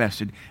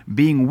manifested,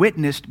 being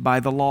witnessed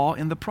by the law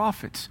and the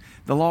prophets.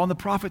 The law and the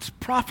prophets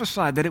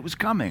prophesied that it was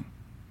coming.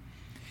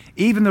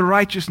 Even the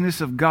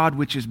righteousness of God,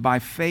 which is by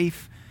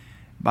faith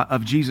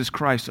of Jesus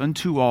Christ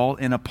unto all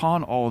and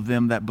upon all of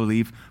them that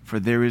believe, for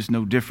there is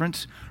no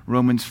difference.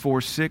 Romans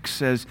 4:6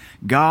 says,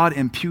 God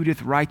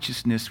imputeth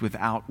righteousness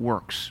without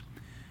works.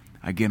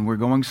 Again, we're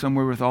going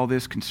somewhere with all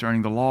this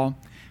concerning the law.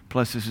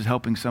 Plus, this is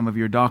helping some of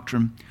your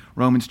doctrine.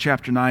 Romans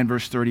chapter 9,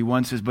 verse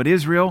 31 says, but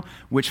Israel,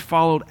 which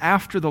followed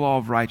after the law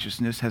of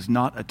righteousness, has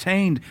not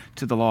attained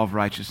to the law of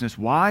righteousness.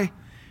 Why?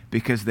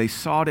 Because they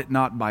sought it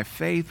not by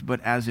faith, but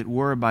as it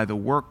were by the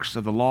works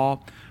of the law,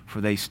 for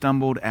they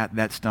stumbled at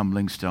that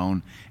stumbling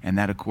stone, and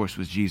that, of course,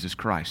 was Jesus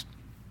Christ.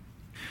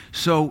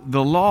 So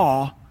the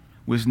law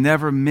was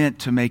never meant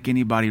to make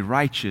anybody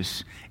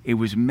righteous. It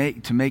was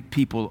to make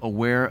people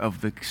aware of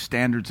the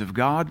standards of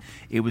God.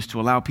 It was to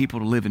allow people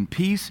to live in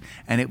peace,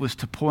 and it was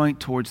to point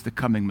towards the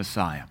coming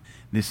Messiah.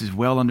 This is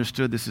well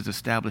understood. This is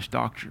established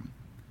doctrine.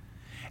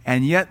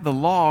 And yet the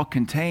law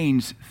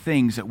contains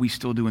things that we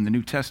still do in the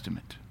New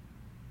Testament.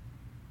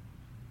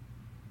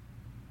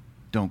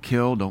 Don't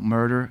kill, don't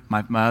murder.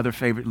 My other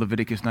favorite,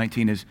 Leviticus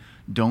 19, is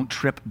don't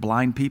trip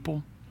blind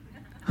people.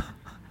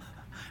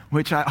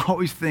 Which I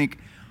always think,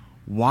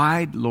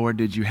 why, Lord,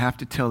 did you have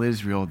to tell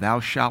Israel, thou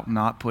shalt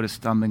not put a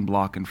stumbling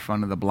block in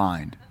front of the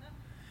blind?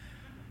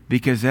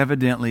 Because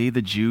evidently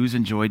the Jews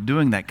enjoyed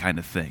doing that kind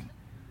of thing.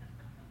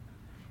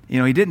 You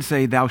know, he didn't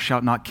say, thou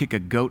shalt not kick a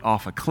goat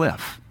off a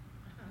cliff.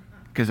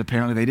 Because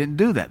apparently they didn't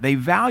do that. They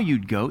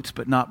valued goats,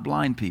 but not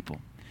blind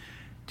people.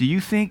 Do you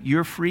think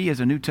you're free as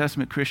a New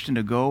Testament Christian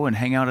to go and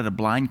hang out at a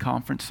blind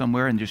conference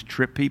somewhere and just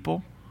trip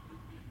people?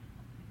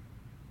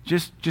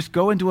 Just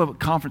go into a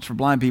conference for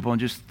blind people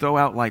and just throw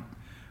out like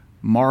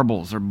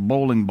marbles or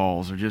bowling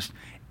balls or just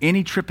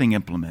any tripping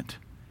implement.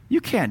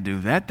 You can't do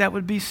that. That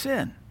would be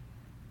sin.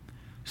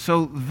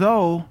 So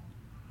though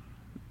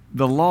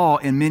the law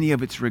in many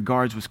of its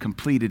regards was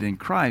completed in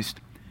Christ,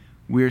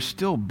 we're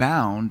still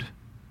bound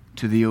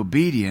to the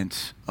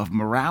obedience of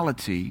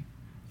morality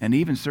and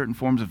even certain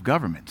forms of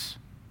governments,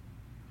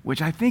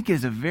 which I think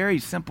is a very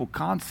simple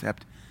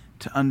concept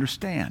to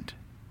understand.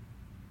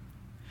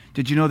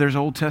 Did you know there's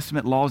Old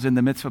Testament laws in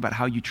the mitzvah about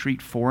how you treat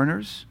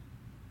foreigners,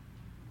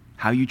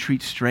 how you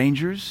treat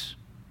strangers?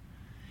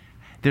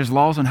 There's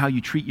laws on how you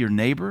treat your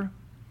neighbor.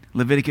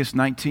 Leviticus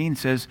 19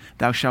 says,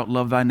 thou shalt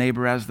love thy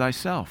neighbor as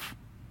thyself.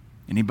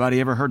 Anybody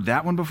ever heard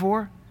that one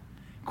before?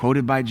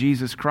 Quoted by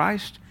Jesus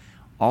Christ,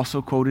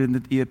 also quoted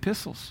in the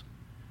epistles.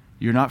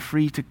 You're not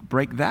free to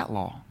break that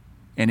law.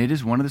 And it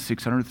is one of the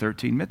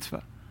 613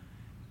 mitzvah.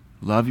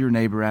 Love your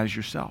neighbor as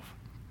yourself.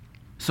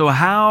 So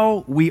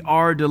how we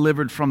are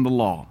delivered from the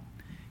law.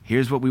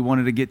 Here's what we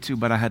wanted to get to,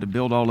 but I had to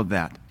build all of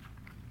that.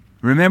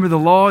 Remember, the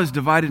law is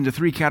divided into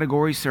three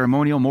categories: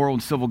 ceremonial, moral,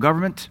 and civil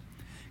government.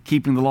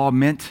 Keeping the law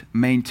meant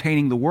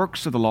maintaining the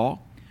works of the law.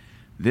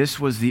 This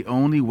was the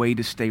only way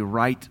to stay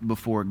right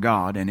before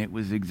God, and it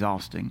was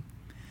exhausting.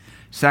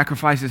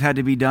 Sacrifices had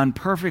to be done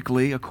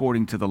perfectly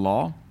according to the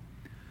law.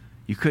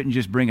 You couldn't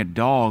just bring a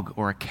dog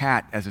or a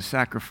cat as a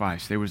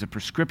sacrifice. There was a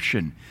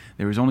prescription.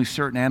 There was only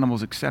certain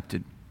animals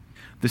accepted.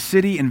 The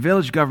city and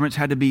village governments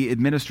had to be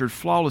administered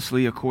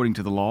flawlessly according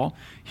to the law.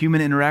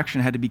 Human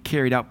interaction had to be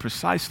carried out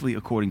precisely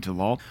according to the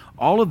law.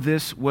 All of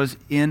this was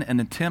in an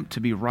attempt to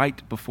be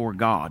right before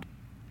God.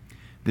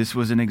 This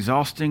was an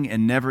exhausting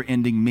and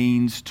never-ending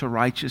means to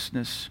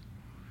righteousness.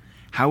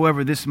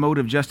 However, this mode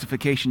of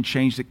justification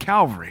changed at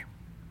Calvary.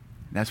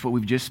 That's what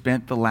we've just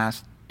spent the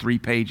last 3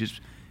 pages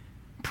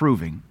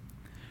proving.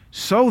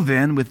 So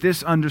then, with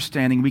this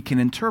understanding, we can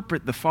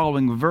interpret the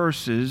following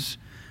verses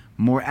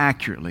more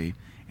accurately.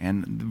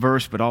 And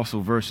verse, but also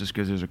verses,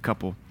 because there's a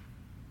couple.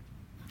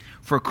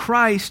 For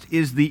Christ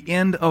is the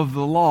end of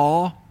the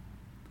law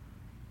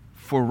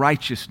for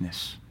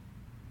righteousness.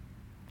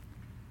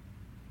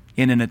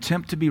 In an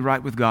attempt to be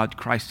right with God,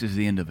 Christ is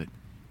the end of it.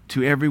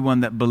 To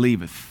everyone that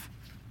believeth.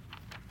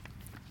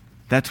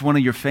 That's one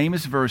of your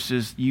famous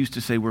verses used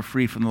to say we're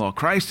free from the law.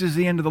 Christ is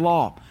the end of the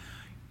law.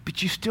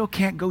 But you still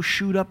can't go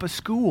shoot up a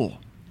school.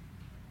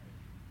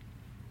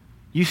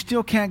 You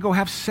still can't go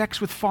have sex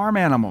with farm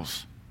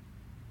animals.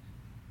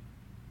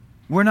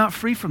 We're not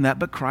free from that,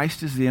 but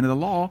Christ is the end of the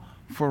law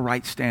for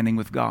right standing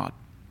with God.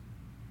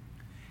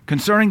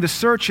 Concerning the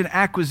search and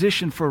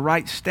acquisition for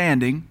right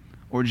standing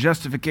or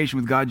justification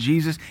with God,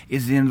 Jesus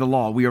is the end of the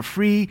law. We are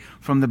free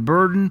from the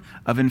burden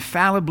of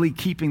infallibly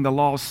keeping the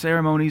law's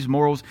ceremonies,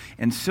 morals,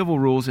 and civil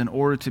rules in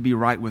order to be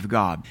right with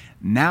God.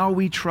 Now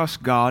we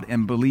trust God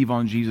and believe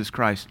on Jesus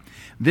Christ.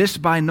 This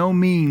by no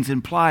means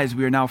implies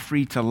we are now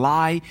free to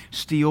lie,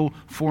 steal,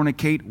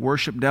 fornicate,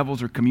 worship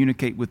devils, or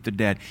communicate with the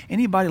dead.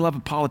 Anybody love a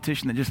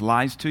politician that just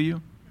lies to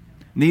you?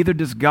 Neither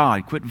does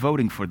God. Quit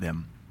voting for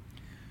them.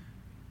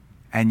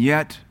 And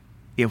yet,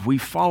 if we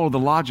follow the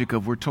logic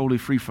of we're totally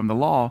free from the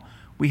law,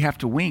 we have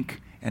to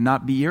wink and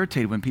not be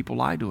irritated when people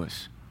lie to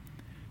us.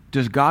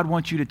 Does God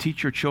want you to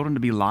teach your children to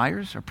be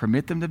liars or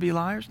permit them to be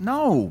liars?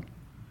 No.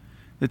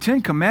 The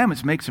 10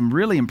 Commandments make some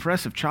really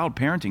impressive child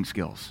parenting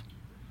skills.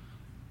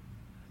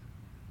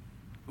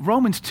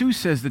 Romans 2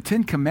 says the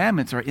 10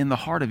 Commandments are in the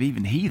heart of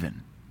even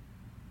heathen.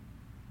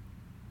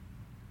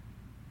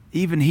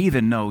 Even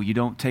heathen know you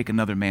don't take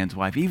another man's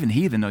wife. Even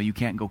heathen know you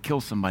can't go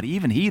kill somebody.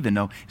 Even heathen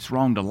know it's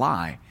wrong to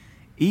lie.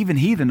 Even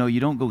heathen know you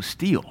don't go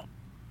steal.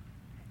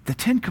 The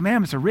 10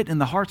 Commandments are written in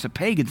the hearts of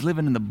pagans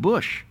living in the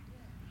bush.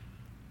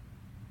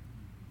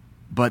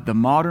 But the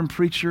modern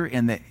preacher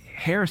and the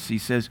heresy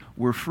says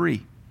we're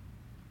free.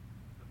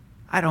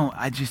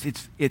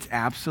 It's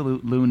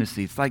absolute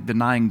lunacy. It's like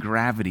denying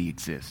gravity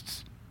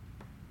exists.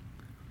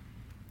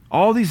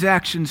 All these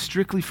actions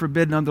strictly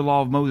forbidden under the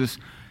law of Moses,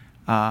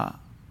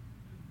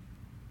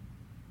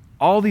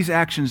 all these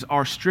actions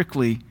are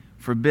strictly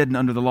forbidden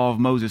under the law of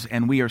Moses,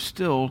 and we are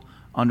still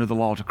under the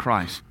law to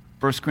Christ.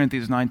 1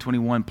 Corinthians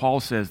 9:21, Paul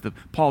says,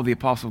 Paul, the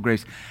apostle of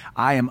grace,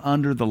 I am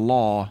under the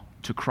law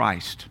to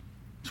Christ.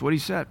 That's what he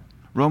said.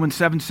 Romans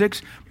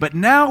 7:6, but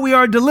now we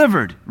are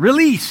delivered,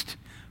 released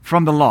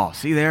from the law.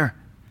 See there?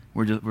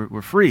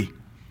 We're free.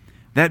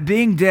 That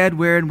being dead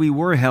wherein we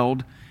were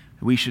held,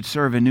 we should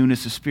serve in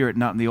newness of spirit,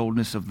 not in the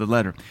oldness of the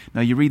letter.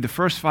 Now you read the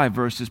first 5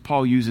 verses,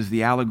 Paul uses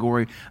the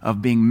allegory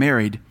of being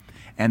married,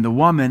 and the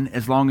woman,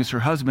 as long as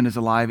her husband is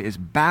alive, is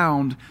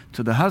bound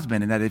to the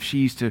husband, and that if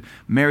she's to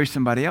marry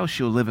somebody else,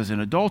 she'll live as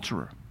an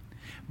adulterer.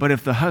 But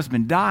if the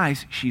husband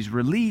dies, she's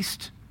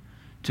released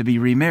to be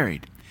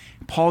remarried.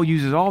 Paul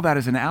uses all that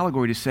as an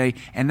allegory to say,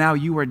 and now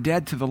you are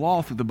dead to the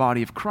law through the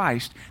body of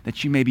Christ,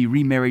 that you may be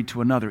remarried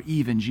to another,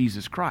 even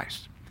Jesus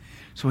Christ.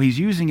 So he's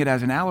using it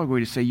as an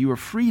allegory to say you are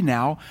free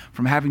now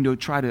from having to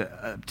try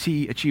to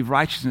achieve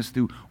righteousness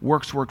through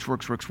works.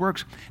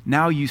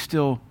 Now you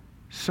still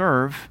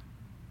serve.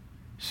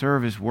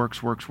 Serve is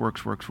works,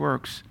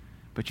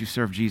 but you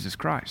serve Jesus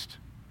Christ.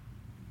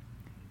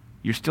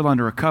 You're still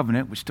under a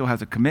covenant, which still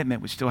has a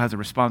commitment, which still has a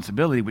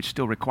responsibility, which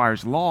still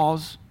requires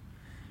laws.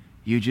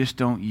 You just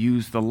don't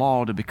use the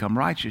law to become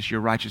righteous. You're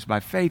righteous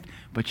by faith,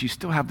 but you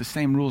still have the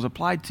same rules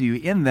applied to you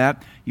in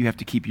that you have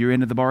to keep your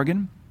end of the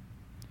bargain.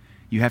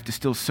 You have to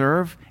still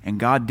serve, and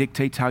God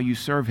dictates how you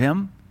serve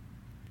Him.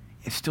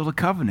 It's still a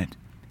covenant.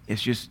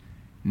 It's just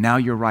now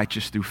you're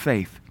righteous through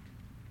faith.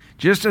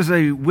 Just as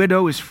a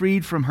widow is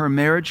freed from her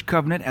marriage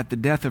covenant at the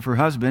death of her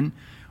husband,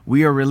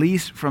 we are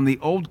released from the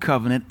old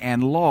covenant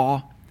and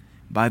law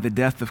by the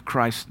death of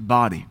Christ's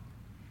body.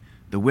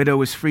 The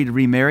widow is free to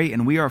remarry,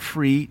 and we are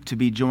free to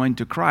be joined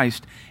to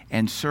Christ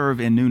and serve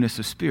in newness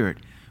of spirit.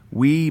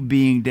 We,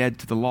 being dead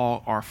to the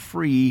law, are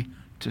free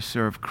to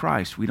serve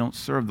Christ. We don't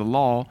serve the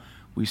law,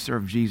 we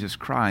serve Jesus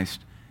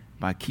Christ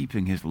by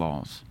keeping His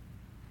laws.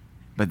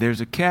 But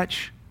there's a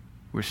catch.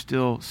 We're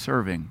still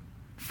serving.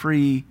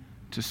 Free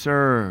to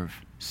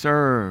serve.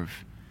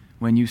 Serve.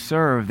 When you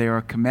serve, there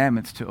are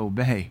commandments to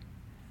obey.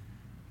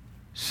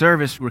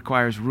 Service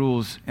requires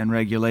rules and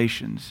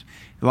regulations.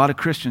 A lot of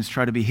Christians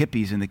try to be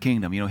hippies in the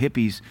kingdom.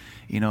 Hippies,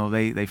 they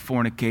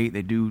fornicate,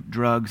 they do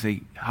drugs,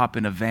 they hop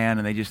in a van,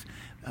 and they just,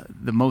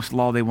 the most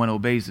law they want to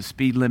obey is the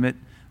speed limit,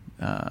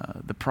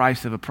 the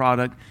price of a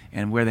product,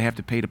 and where they have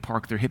to pay to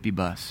park their hippie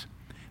bus.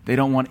 They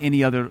don't want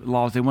any other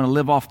laws. They want to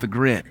live off the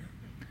grid.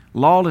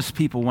 Lawless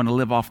people want to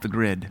live off the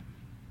grid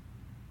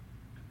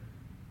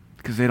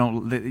because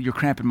you're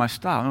cramping my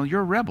style. No,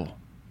 you're a rebel.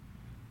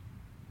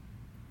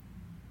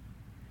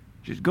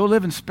 Just go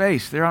live in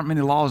space. There aren't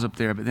many laws up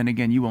there, but then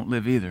again, you won't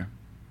live either.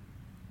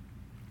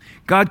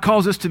 God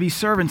calls us to be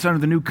servants under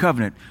the new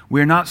covenant.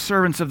 We are not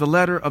servants of the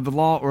letter of the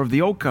law or of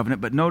the old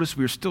covenant, but notice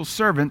we are still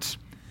servants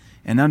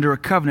and under a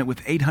covenant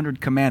with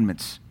 800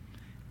 commandments,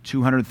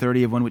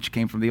 230 of one which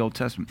came from the Old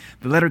Testament.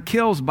 The letter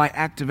kills by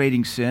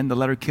activating sin, the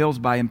letter kills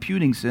by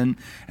imputing sin,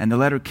 and the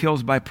letter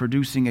kills by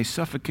producing a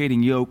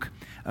suffocating yoke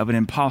of an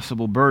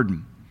impossible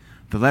burden.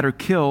 The letter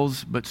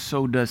kills, but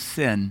so does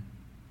sin.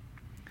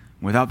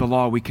 Without the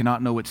law, we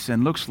cannot know what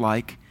sin looks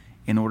like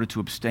in order to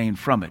abstain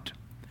from it.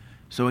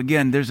 So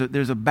again, there's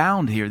a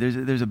bound here.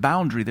 There's a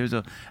boundary. There's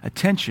a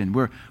tension.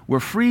 We're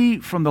free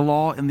from the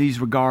law in these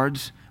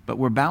regards, but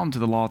we're bound to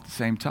the law at the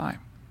same time.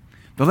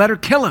 The letter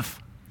killeth.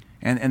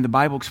 And the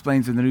Bible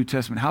explains in the New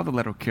Testament how the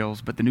letter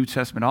kills, but the New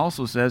Testament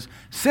also says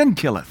sin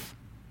killeth.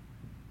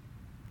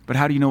 But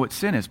how do you know what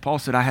sin is? Paul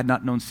said, I had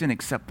not known sin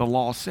except the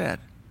law said.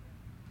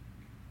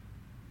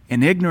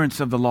 And ignorance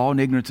of the law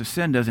and ignorance of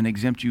sin doesn't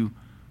exempt you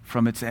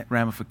from its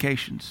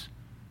ramifications.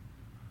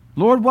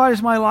 Lord, why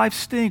does my life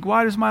stink?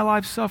 Why does my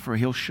life suffer?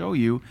 He'll show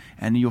you,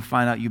 and you'll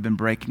find out you've been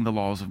breaking the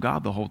laws of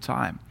God the whole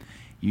time.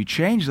 You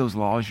change those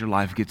laws, your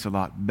life gets a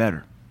lot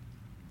better.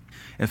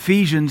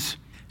 Ephesians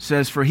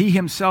says, for He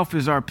Himself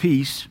is our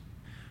peace,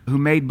 who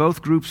made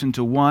both groups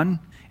into one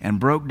and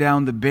broke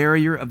down the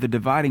barrier of the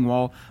dividing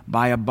wall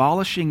by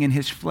abolishing in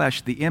His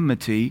flesh the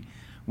enmity,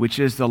 which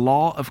is the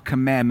law of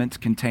commandments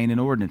contained in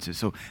ordinances.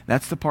 So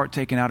that's the part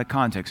taken out of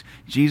context.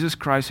 Jesus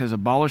Christ has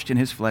abolished in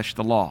His flesh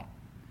the law.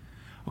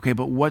 Okay,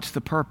 but what's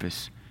the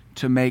purpose?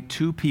 To make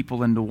two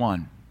people into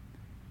one.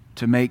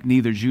 To make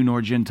neither Jew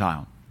nor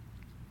Gentile.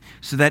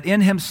 So that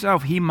in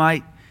Himself He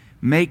might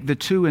make the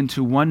two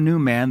into one new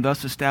man,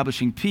 thus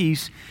establishing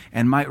peace,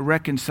 and might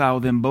reconcile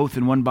them both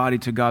in one body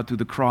to God through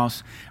the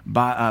cross,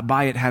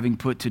 by it having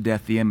put to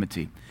death the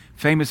enmity.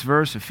 Famous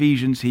verse,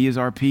 Ephesians, He is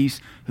our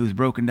peace, who's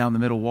broken down the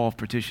middle wall of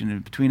partition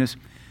between us.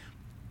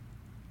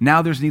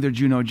 Now there's neither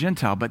Jew nor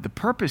Gentile, but the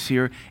purpose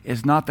here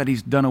is not that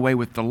He's done away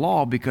with the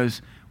law,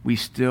 because we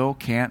still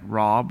can't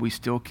rob, we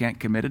still can't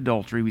commit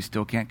adultery, we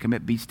still can't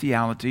commit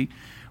bestiality,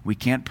 we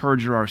can't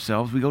perjure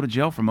ourselves. We go to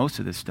jail for most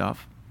of this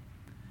stuff.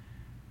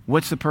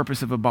 What's the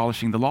purpose of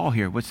abolishing the law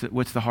here? What's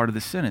the heart of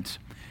the sentence?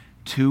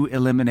 To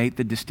eliminate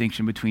the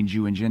distinction between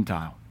Jew and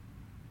Gentile,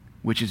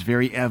 which is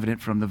very evident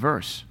from the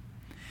verse.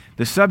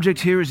 The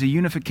subject here is the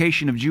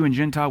unification of Jew and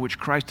Gentile, which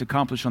Christ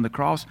accomplished on the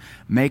cross,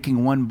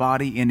 making one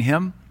body in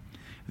Him.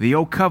 The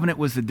old covenant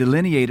was the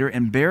delineator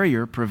and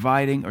barrier,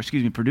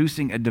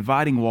 producing a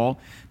dividing wall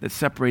that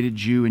separated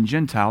Jew and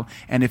Gentile.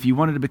 And if you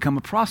wanted to become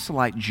a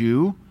proselyte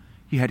Jew,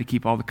 You had to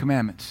keep all the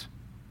commandments.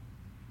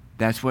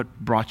 That's what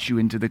brought you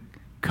into the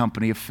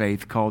company of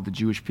faith called the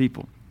Jewish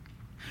people.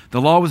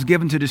 The law was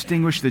given to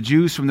distinguish the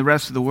Jews from the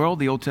rest of the world.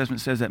 The Old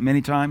Testament says that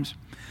many times.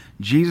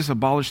 Jesus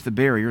abolished the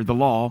barrier, the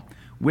law,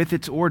 with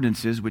its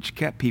ordinances, which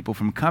kept people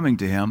from coming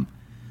to him.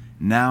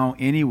 Now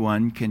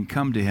anyone can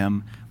come to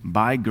him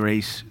by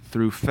grace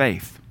through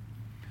faith.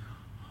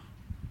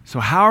 So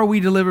how are we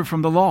delivered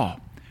from the law?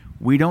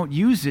 We don't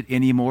use it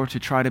anymore to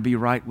try to be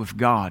right with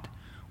God.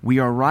 We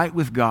are right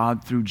with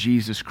God through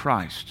Jesus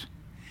Christ.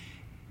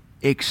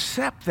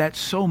 Except that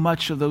so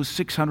much of those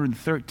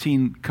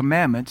 613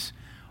 commandments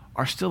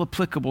are still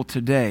applicable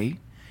today.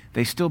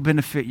 They still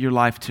benefit your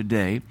life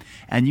today.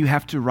 And you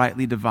have to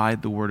rightly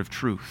divide the word of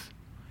truth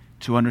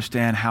to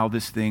understand how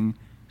this thing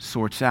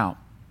sorts out.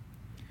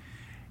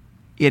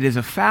 It is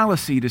a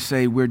fallacy to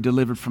say we're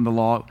delivered from the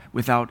law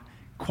without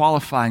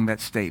qualifying that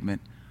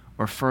statement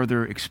or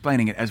further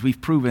explaining it, as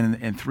we've proven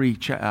in three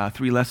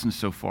lessons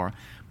so far.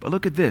 But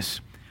look at this.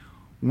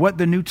 What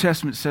the New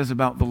Testament says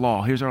about the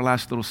law. Here's our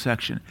last little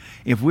section.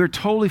 If we're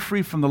totally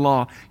free from the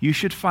law, you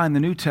should find the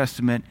New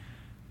Testament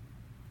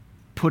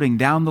putting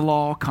down the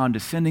law,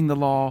 condescending the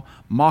law,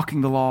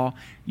 mocking the law.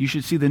 You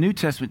should see the New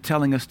Testament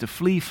telling us to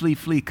flee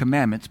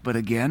commandments. But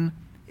again,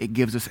 it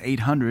gives us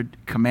 800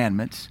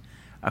 commandments,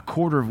 a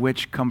quarter of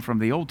which come from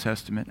the Old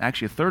Testament,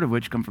 actually a third of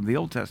which come from the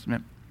Old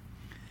Testament.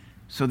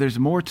 So there's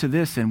more to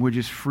this, and we're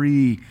just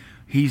free.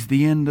 He's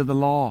the end of the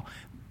law.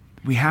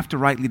 We have to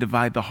rightly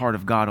divide the heart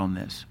of God on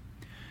this.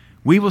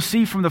 We will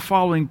see from the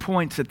following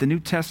points that the New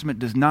Testament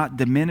does not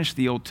diminish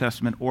the Old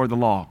Testament or the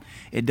law.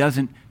 It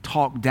doesn't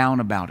talk down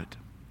about it.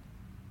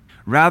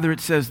 Rather, it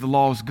says the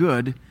law is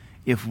good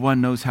if one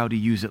knows how to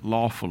use it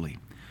lawfully.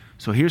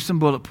 So here's some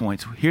bullet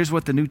points. Here's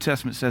what the New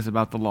Testament says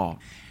about the law.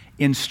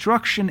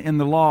 Instruction in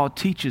the law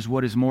teaches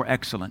what is more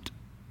excellent.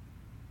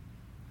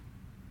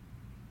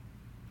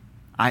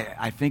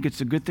 I think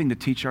it's a good thing to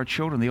teach our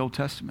children the Old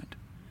Testament.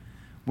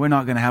 We're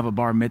not going to have a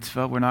bar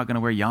mitzvah. We're not going to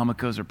wear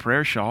yarmulkes or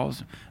prayer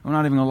shawls. We're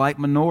not even going to light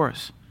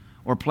menorahs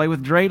or play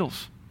with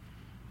dreidels.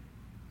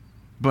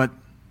 But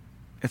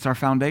it's our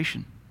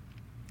foundation.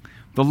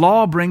 The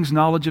law brings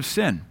knowledge of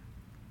sin.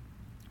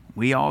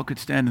 We all could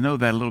stand to know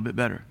that a little bit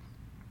better.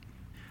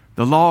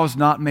 The law is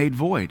not made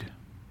void.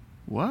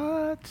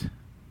 What?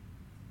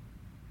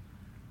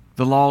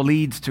 The law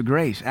leads to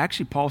grace.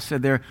 Actually, Paul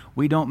said there,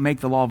 we don't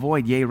make the law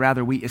void, yea,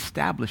 rather we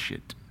establish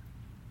it.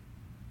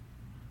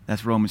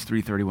 That's Romans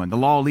 3:31. The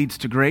law leads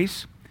to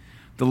grace.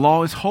 The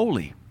law is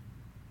holy.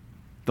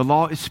 The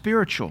law is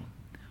spiritual.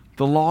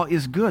 The law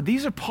is good.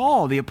 These are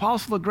Paul, the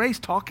apostle of grace,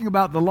 talking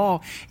about the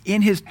law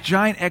in his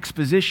giant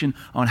exposition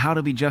on how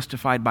to be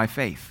justified by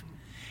faith.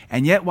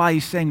 And yet, while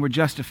he's saying we're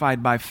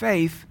justified by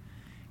faith,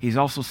 he's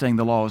also saying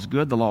the law is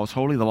good, the law is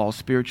holy, the law is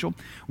spiritual.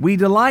 We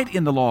delight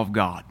in the law of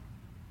God.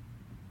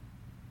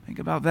 Think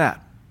about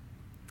that.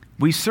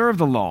 We serve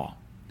the law.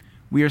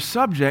 We are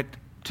subject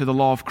to the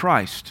law of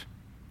Christ.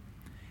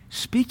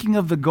 Speaking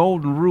of the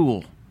golden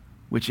rule,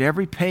 which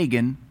every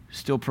pagan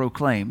still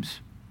proclaims,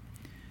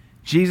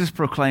 Jesus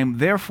proclaimed,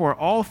 therefore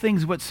all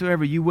things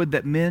whatsoever you would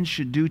that men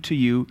should do to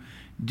you,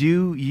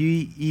 do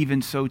ye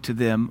even so to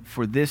them,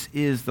 for this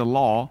is the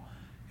law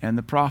and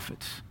the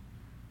prophets.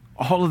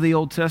 All of the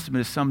Old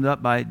Testament is summed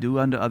up by do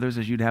unto others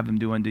as you'd have them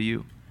do unto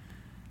you.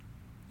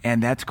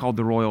 And that's called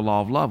the royal law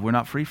of love. We're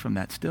not free from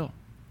that still.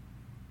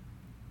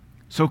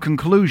 So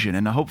conclusion,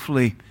 and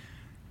hopefully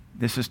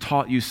this has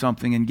taught you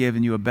something and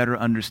given you a better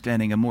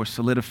understanding, a more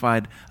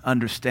solidified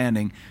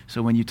understanding,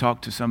 so when you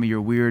talk to some of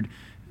your weird,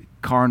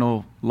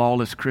 carnal,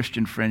 lawless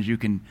Christian friends, you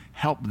can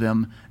help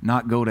them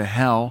not go to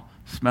hell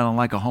smelling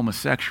like a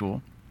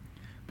homosexual,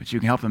 but you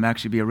can help them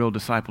actually be a real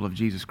disciple of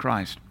Jesus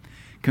Christ.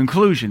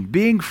 Conclusion,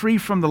 being free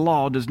from the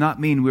law does not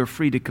mean we're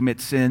free to commit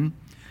sin,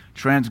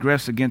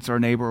 transgress against our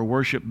neighbor, or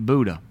worship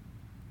Buddha.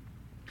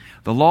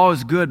 The law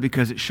is good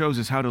because it shows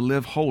us how to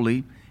live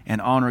holy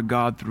and honor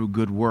God through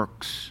good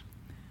works.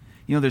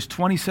 You know, there's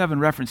 27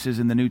 references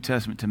in the New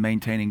Testament to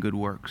maintaining good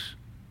works.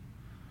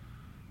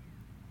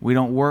 We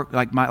don't work,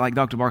 like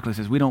Dr. Barclay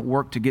says, we don't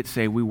work to get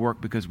saved, we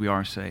work because we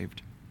are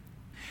saved.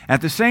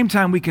 At the same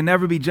time, we can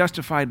never be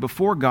justified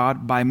before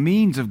God by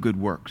means of good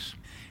works.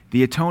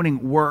 The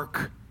atoning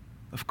work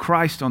of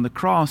Christ on the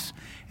cross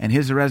and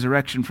his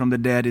resurrection from the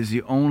dead is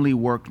the only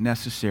work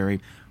necessary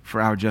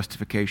for our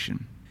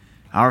justification.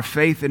 Our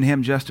faith in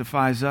him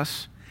justifies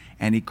us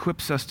and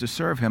equips us to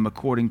serve him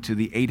according to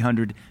the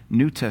 800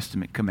 New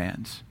Testament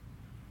commands.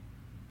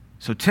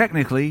 So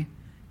technically,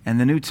 in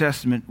the New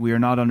Testament, we are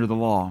not under the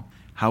law.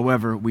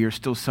 However, we are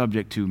still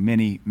subject to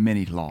many,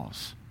 many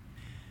laws.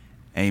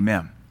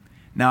 Amen.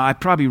 Now, I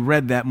probably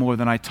read that more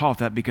than I taught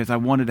that because I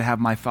wanted to have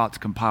my thoughts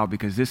compiled,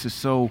 because this is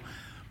so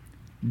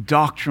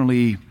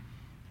doctrinally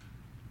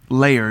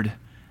layered.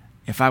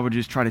 If I would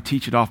just try to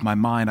teach it off my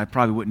mind, I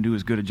probably wouldn't do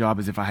as good a job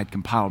as if I had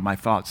compiled my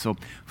thoughts. So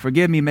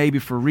forgive me maybe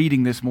for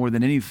reading this more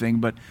than anything,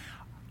 but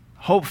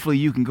hopefully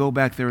you can go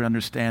back there and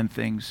understand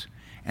things.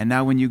 And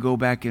now when you go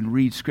back and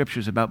read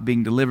scriptures about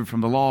being delivered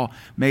from the law,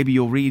 maybe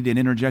you'll read and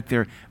interject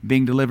there,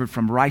 being delivered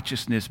from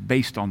righteousness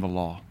based on the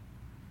law.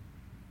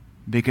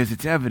 because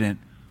it's evident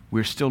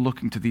we're still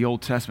looking to the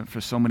Old Testament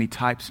for so many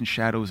types and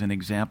shadows and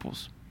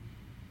examples.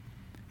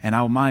 And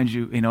I'll remind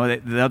you,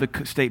 the other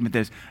statement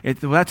is,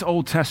 that's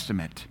Old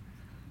Testament,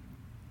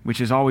 which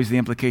is always the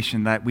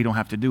implication that we don't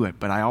have to do it.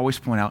 But I always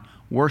point out,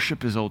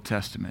 worship is Old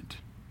Testament.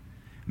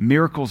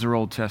 Miracles are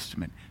Old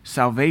Testament.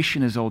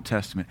 Salvation is Old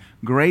Testament.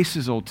 Grace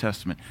is Old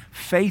Testament.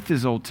 Faith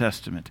is Old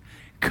Testament.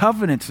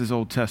 Covenants is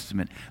Old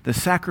Testament. The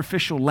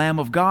sacrificial Lamb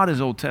of God is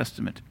Old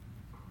Testament.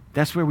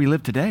 That's where we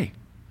live today.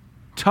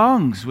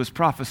 Tongues was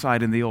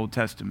prophesied in the Old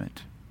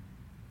Testament.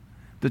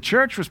 The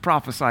church was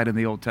prophesied in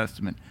the Old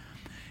Testament.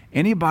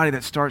 Anybody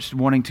that starts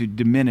wanting to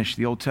diminish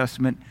the Old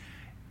Testament,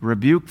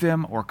 rebuke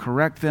them or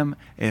correct them.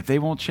 If they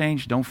won't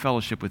change, don't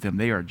fellowship with them.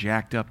 They are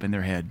jacked up in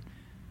their head.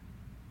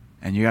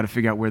 And you got to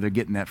figure out where they're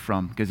getting that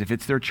from. Because if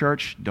it's their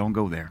church, don't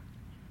go there.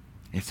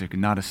 It's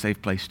not a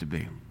safe place to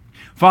be.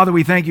 Father,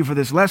 we thank you for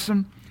this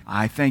lesson.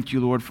 I thank you,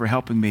 Lord, for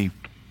helping me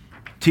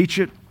teach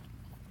it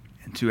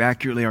and to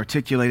accurately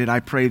articulate it. I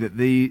pray that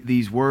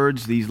these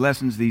words, these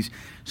lessons, these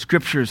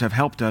scriptures have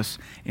helped us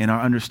in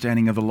our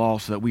understanding of the law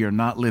so that we are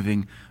not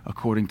living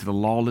according to the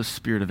lawless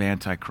spirit of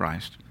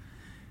Antichrist.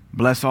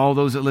 Bless all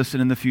those that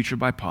listen in the future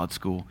by Pod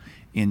School.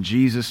 In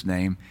Jesus'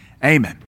 name, amen.